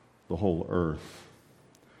the whole earth.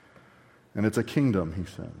 And it's a kingdom, he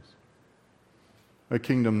says. A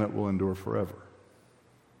kingdom that will endure forever.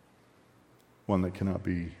 One that cannot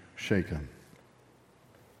be shaken.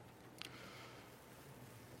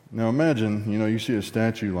 Now imagine, you see a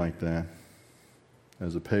statue like that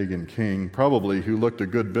as a pagan king, probably who looked a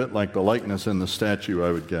good bit like the likeness in the statue,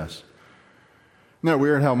 I would guess. Isn't that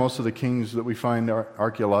weird how most of the kings that we find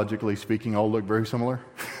archaeologically speaking all look very similar?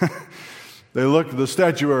 The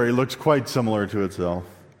statuary looks quite similar to itself.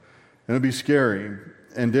 And it'd be scary.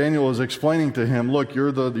 And Daniel is explaining to him, look,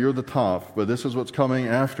 you're the top, but this is what's coming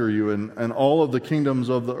after you, and all of the kingdoms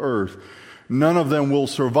of the earth, none of them will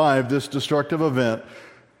survive this destructive event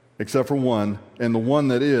except for one, and the one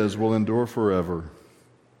that is will endure forever.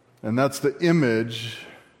 And that's the image,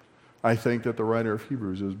 I think, that the writer of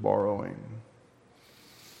Hebrews is borrowing.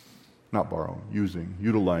 Not borrowing,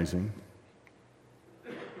 utilizing.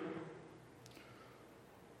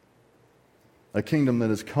 A kingdom that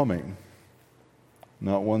is coming,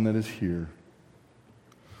 not one that is here.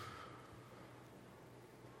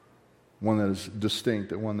 One that is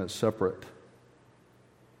distinct and one that's separate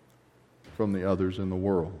from the others in the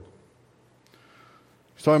world.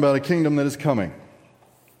 He's talking about a kingdom that is coming.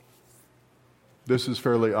 This is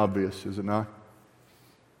fairly obvious, is it not?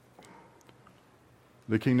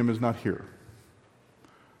 The kingdom is not here.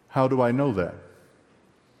 How do I know that?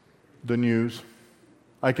 The news.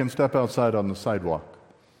 I can step outside on the sidewalk.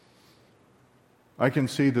 I can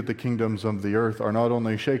see that the kingdoms of the earth are not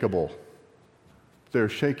only shakeable, they're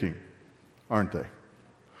shaking, aren't they?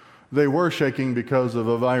 They were shaking because of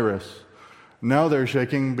a virus. Now they're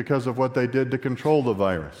shaking because of what they did to control the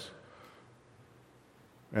virus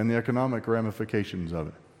and the economic ramifications of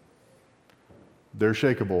it. They're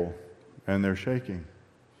shakeable and they're shaking.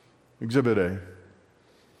 Exhibit A.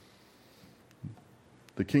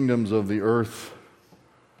 The kingdoms of the earth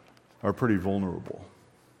are pretty vulnerable.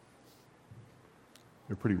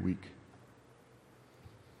 They're pretty weak.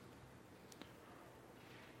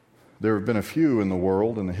 There have been a few in the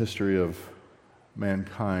world in the history of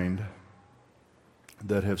mankind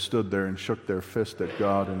that have stood there and shook their fist at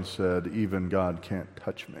God and said, even God can't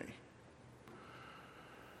touch me.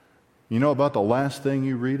 You know about the last thing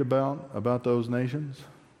you read about those nations?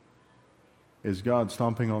 Is God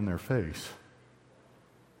stomping on their face.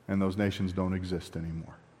 And those nations don't exist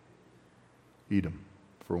anymore. Edom,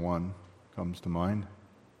 for one, comes to mind,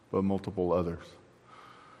 but multiple others.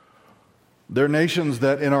 They're nations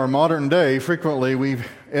that in our modern day, frequently it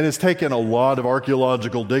has taken a lot of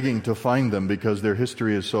archaeological digging to find them because their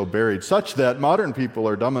history is so buried, such that modern people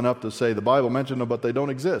are dumb enough to say the Bible mentioned them, but they don't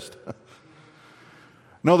exist.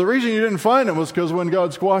 No, the reason you didn't find them was because when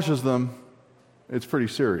God squashes them, it's pretty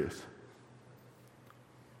serious.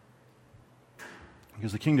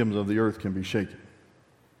 Because the kingdoms of the earth can be shaken.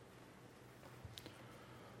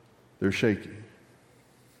 They're shaky.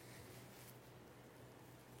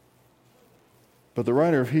 But the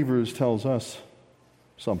writer of Hebrews tells us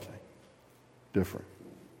something different.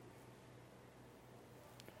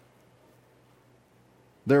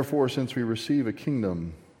 Therefore, since we are receiving a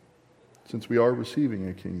kingdom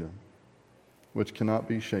which cannot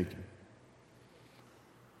be shaken,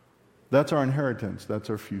 that's our inheritance, that's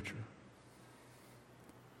our future.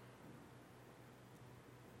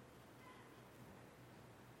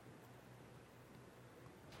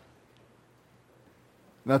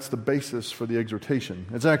 That's the basis for the exhortation.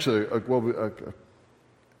 It's actually a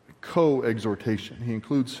co-exhortation. He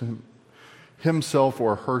includes himself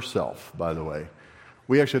or herself, by the way.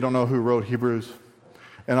 We actually don't know who wrote Hebrews,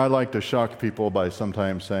 and I like to shock people by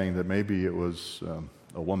sometimes saying that maybe it was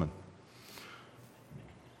a woman.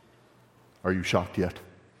 Are you shocked yet?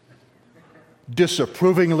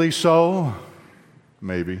 Disapprovingly so?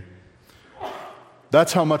 Maybe.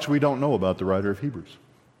 That's how much we don't know about the writer of Hebrews.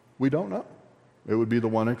 We don't know. It would be the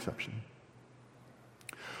one exception.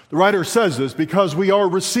 The writer says this because we are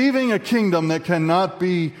receiving a kingdom that cannot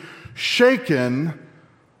be shaken.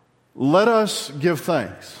 Let us give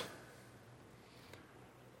thanks.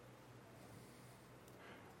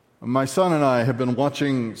 My son and I have been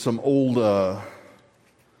watching some old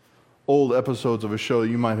episodes of a show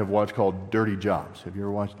you might have watched called Dirty Jobs. Have you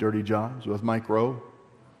ever watched Dirty Jobs with Mike Rowe?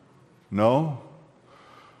 No?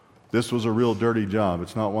 This was a real dirty job.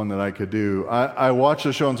 It's not one that I could do. I watch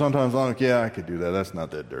the show and sometimes I'm like, yeah, I could do that. That's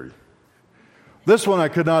not that dirty. This one I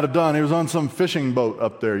could not have done. He was on some fishing boat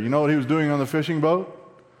up there. You know what he was doing on the fishing boat?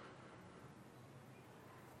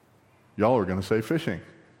 Y'all are going to say fishing.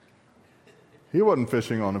 He wasn't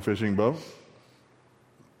fishing on a fishing boat.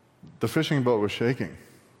 The fishing boat was shaking.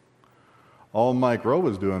 All Mike Rowe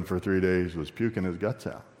was doing for 3 days was puking his guts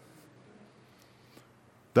out.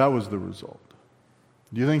 That was the result.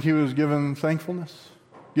 Do you think he was giving thankfulness?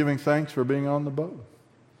 Giving thanks for being on the boat?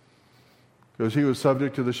 Because he was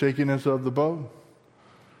subject to the shakiness of the boat?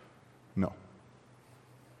 No.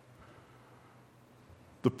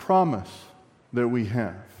 The promise that we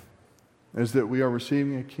have is that we are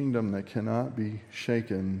receiving a kingdom that cannot be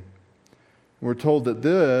shaken. We're told that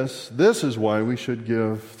this is why we should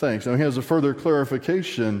give thanks. Now he has a further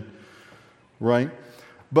clarification, right?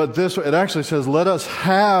 But it actually says, let us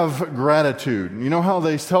have gratitude. You know how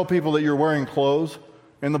they tell people that you're wearing clothes?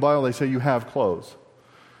 In the Bible, they say you have clothes.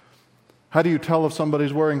 How do you tell if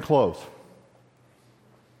somebody's wearing clothes?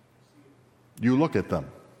 You look at them.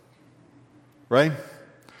 Right?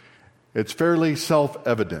 It's fairly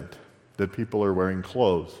self-evident that people are wearing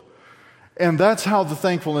clothes. And that's how the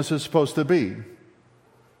thankfulness is supposed to be.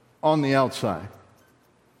 On the outside.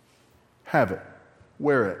 Have it.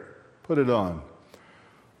 Wear it. Put it on.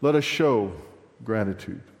 Let us show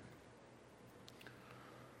gratitude.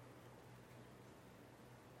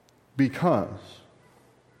 Because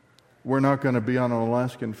we're not going to be on an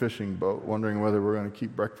Alaskan fishing boat wondering whether we're going to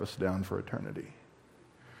keep breakfast down for eternity.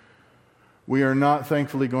 We are not,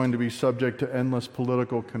 thankfully, going to be subject to endless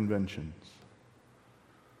political conventions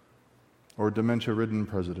or dementia-ridden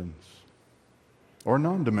presidents or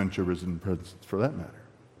non-dementia-ridden presidents, for that matter.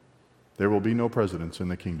 There will be no presidents in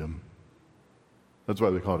the kingdom. That's why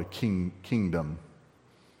they call it a kingdom.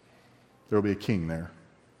 There will be a king there.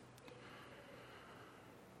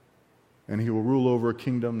 And he will rule over a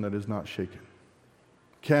kingdom that is not shaken,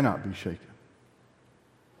 cannot be shaken.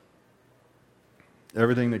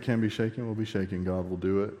 Everything that can be shaken will be shaken. God will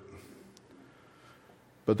do it.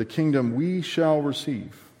 But the kingdom we shall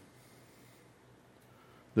receive,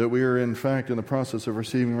 that we are in fact in the process of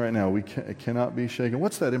receiving right now, it cannot be shaken.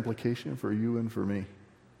 What's that implication for you and for me?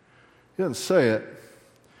 He doesn't say it,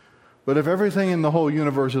 but if everything in the whole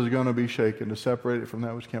universe is going to be shaken to separate it from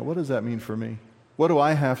that which can't, what does that mean for me? What do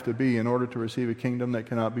I have to be in order to receive a kingdom that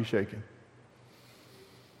cannot be shaken?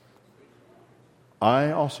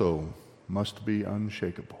 I also must be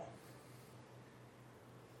unshakable.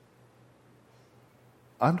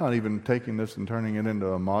 I'm not even taking this and turning it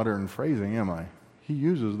into a modern phrasing, am I? He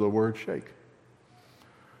uses the word shake.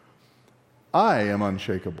 I am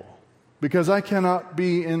unshakable because I cannot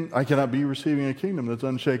be receiving a kingdom that's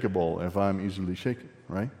unshakable if I'm easily shaken,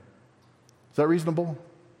 right? Is that reasonable?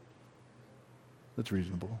 That's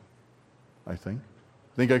reasonable, I think.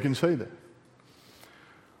 I think I can say that.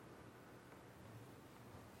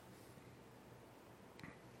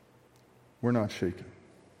 We're not shaken.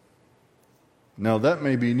 Now, that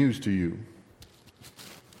may be news to you,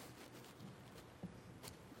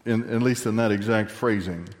 at least in that exact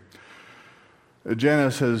phrasing.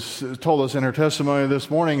 Janice has told us in her testimony this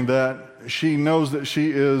morning that she knows that she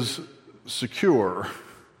is secure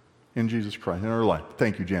in Jesus Christ, in her life.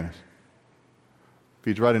 Thank you, Janice.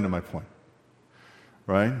 Feeds right into my point.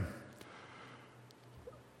 Right?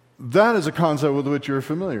 That is a concept with which you're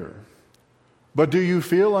familiar. But do you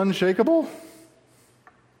feel unshakable?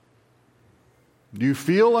 Do you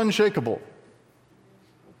feel unshakable?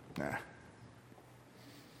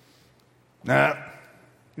 Nah.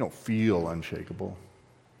 You don't feel unshakable.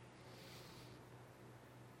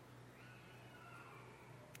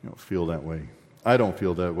 You don't feel that way. I don't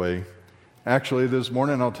feel that way. Actually, this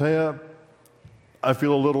morning, I'll tell you, I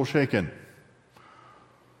feel a little shaken.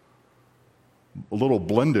 A little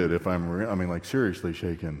blended, if like seriously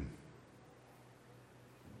shaken.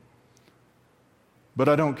 But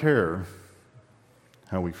I don't care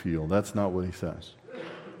how we feel. That's not what he says.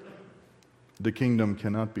 The kingdom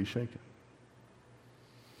cannot be shaken.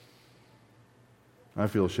 I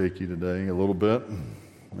feel shaky today, a little bit,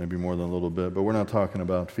 maybe more than a little bit, but we're not talking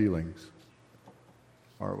about feelings,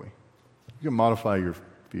 are we? You can modify your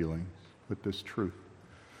feelings with this truth.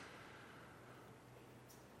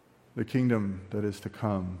 The kingdom that is to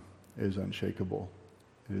come is unshakable.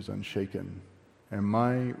 It is unshaken. And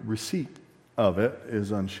my receipt of it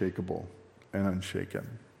is unshakable and unshaken.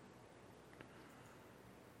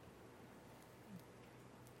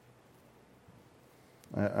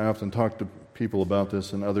 I often talk to people about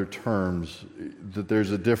this in other terms, that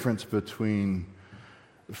there's a difference between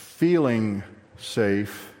feeling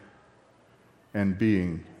safe and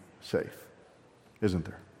being safe, isn't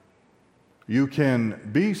there? You can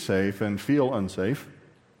be safe and feel unsafe.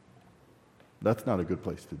 That's not a good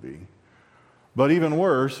place to be. But even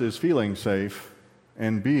worse is feeling safe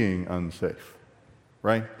and being unsafe,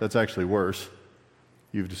 right? That's actually worse.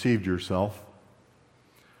 You've deceived yourself.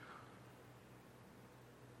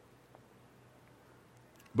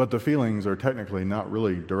 But the feelings are technically not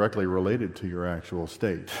really directly related to your actual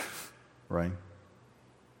state, right?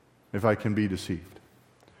 If I can be deceived.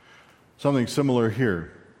 Something similar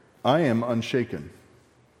here. I am unshaken,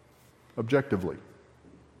 objectively.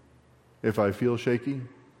 If I feel shaky,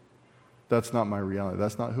 that's not my reality.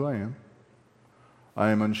 That's not who I am.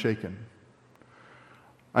 I am unshaken.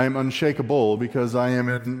 I am unshakable because I am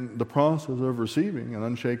in the process of receiving an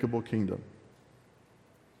unshakable kingdom.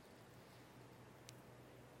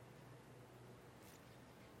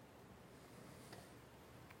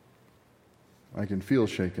 I can feel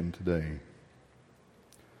shaken today.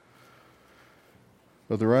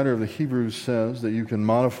 But the writer of the Hebrews says that you can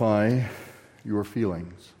modify your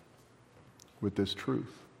feelings with this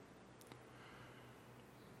truth.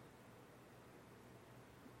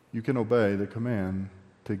 You can obey the command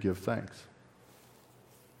to give thanks.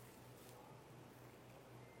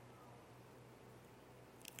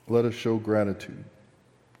 Let us show gratitude.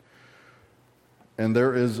 And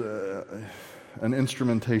there is an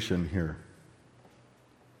instrumentation here.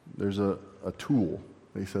 There's a tool,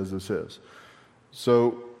 he says this is.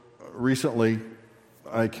 So recently,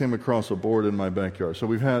 I came across a board in my backyard. So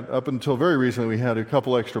we've had, up until very recently, we had a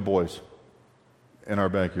couple extra boys in our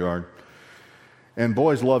backyard. And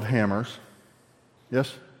boys love hammers.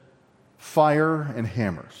 Yes? Fire and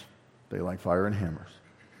hammers. They like fire and hammers.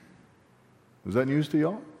 Is that news to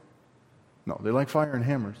y'all? No, they like fire and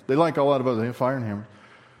hammers. They like a lot of other things, fire and hammers.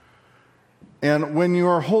 And when you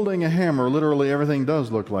are holding a hammer, literally everything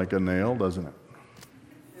does look like a nail, doesn't it?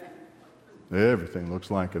 Everything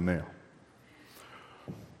looks like a nail.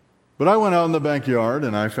 But I went out in the backyard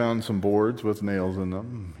and I found some boards with nails in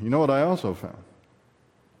them. You know what I also found?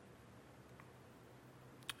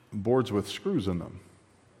 Boards with screws in them.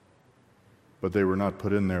 But they were not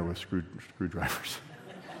put in there with screwdrivers.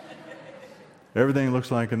 Everything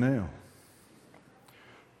looks like a nail.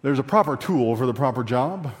 There's a proper tool for the proper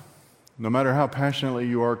job, no matter how passionately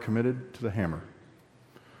you are committed to the hammer.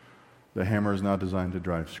 The hammer is not designed to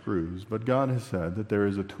drive screws, but God has said that there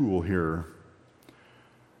is a tool here.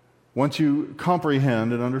 Once you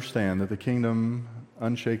comprehend and understand that the kingdom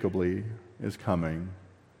unshakably is coming,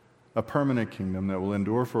 a permanent kingdom that will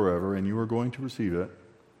endure forever, and you are going to receive it,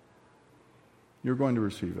 you're going to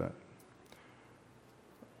receive that.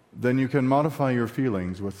 Then you can modify your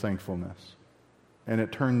feelings with thankfulness. And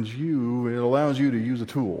it allows you to use a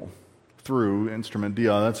tool through instrument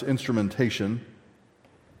dia, that's instrumentation,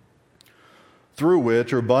 through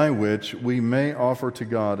which or by which we may offer to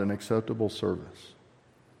God an acceptable service.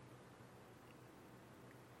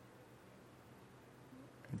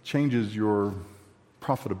 It changes your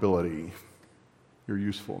profitability, your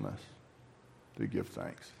usefulness to give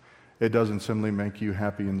thanks. It doesn't simply make you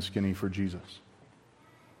happy and skinny for Jesus.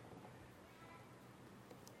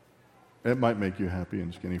 It might make you happy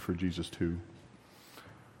and skinny for Jesus too.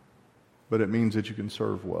 But it means that you can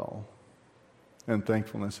serve well. And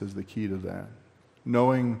thankfulness is the key to that.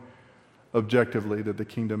 Knowing objectively that the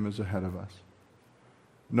kingdom is ahead of us.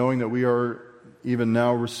 Knowing that we are even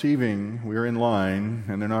now we are in line,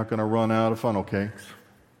 and they're not going to run out of funnel cakes.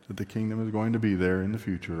 That the kingdom is going to be there in the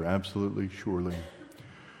future, absolutely, surely.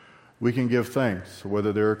 We can give thanks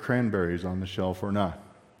whether there are cranberries on the shelf or not.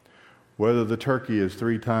 Whether the turkey is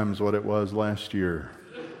 3 times what it was last year,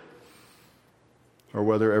 or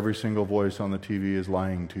whether every single voice on the TV is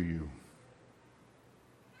lying to you.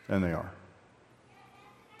 And they are,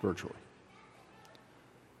 virtually.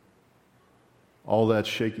 All that's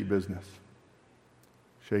shaky business.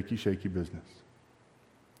 Shaky, shaky business.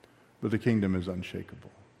 But the kingdom is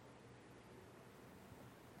unshakable.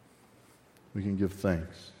 We can give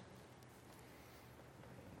thanks,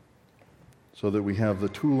 so that we have the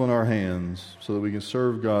tool in our hands, so that we can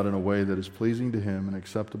serve God in a way that is pleasing to Him and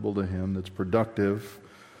acceptable to Him, that's productive.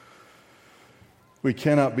 We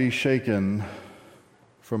cannot be shaken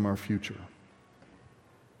from our future.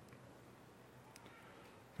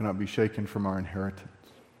 Cannot be shaken from our inheritance.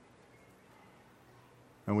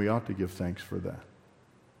 And we ought to give thanks for that.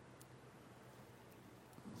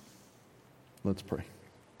 Let's pray.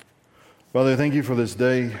 Father, thank you for this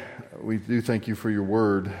day. We do thank you for your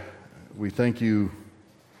word. We thank you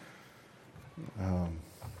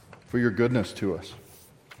for your goodness to us,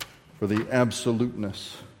 for the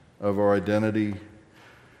absoluteness of our identity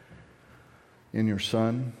in your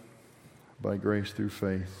Son, by grace through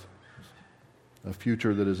faith, a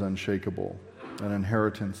future that is unshakable, an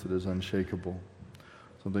inheritance that is unshakable,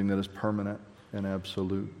 something that is permanent and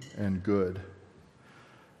absolute and good.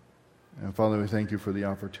 And Father, we thank you for the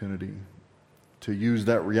opportunity to use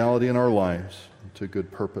that reality in our lives to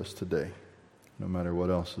good purpose today, no matter what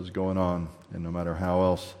else is going on and no matter how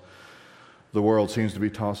else the world seems to be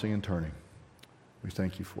tossing and turning. We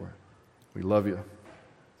thank you for it. We love you.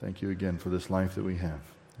 Thank you again for this life that we have.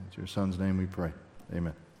 In your Son's name we pray.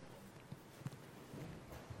 Amen.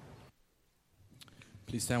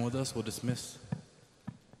 Please stand with us. We'll dismiss.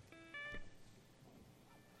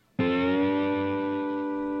 Are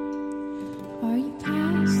you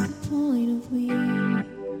past the point of leaving?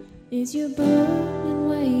 Is your burden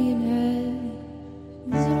weighing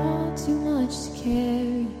heavy? Is it all too much to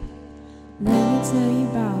carry? Let me tell you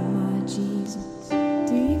about my Jesus.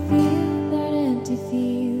 Do you feel that empty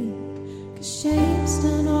feeling? 'Cause shame's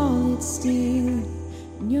done all it's stealing,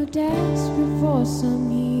 and you're desperate for some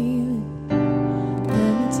healing.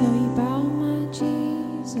 Let me tell you about my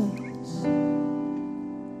Jesus.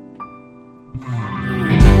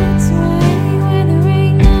 That's why when there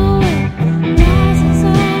ain't no way, rises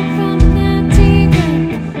up from an empty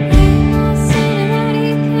grave. Ain't no sin that He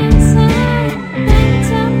can save. Let me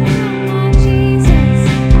tell you about my Jesus.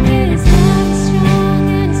 His love is strong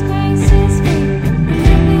and His grace is free.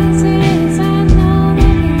 Good news is I know that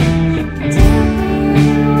He can do for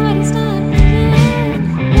you what He's done for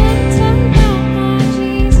me.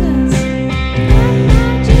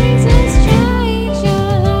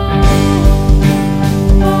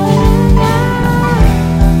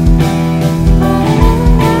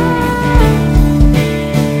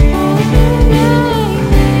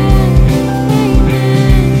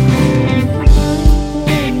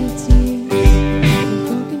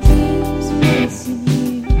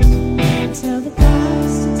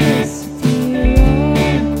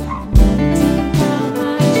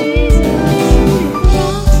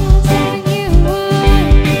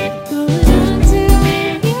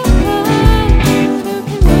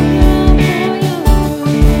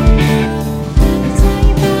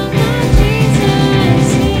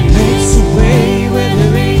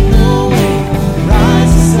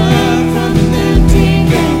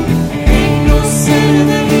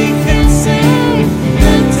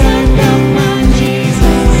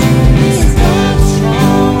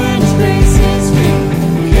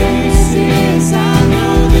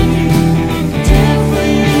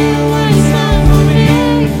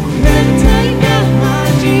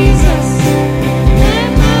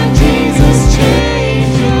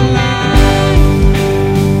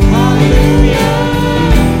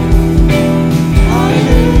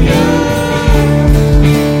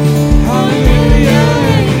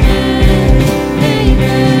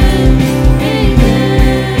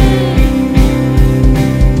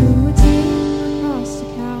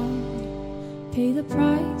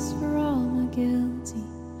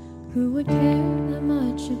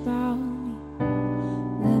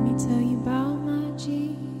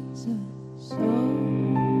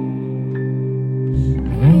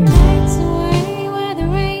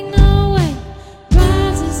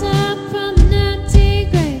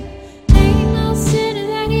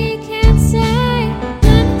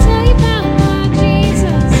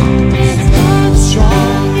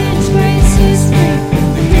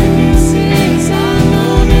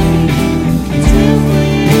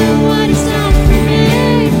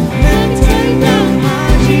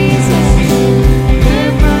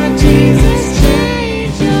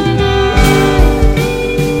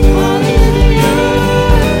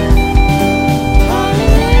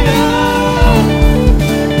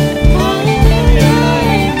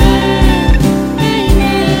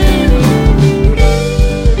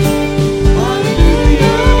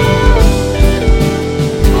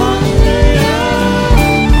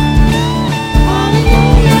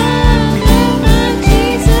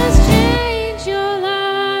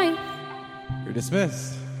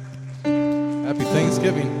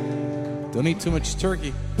 Don't eat too much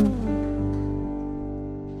turkey.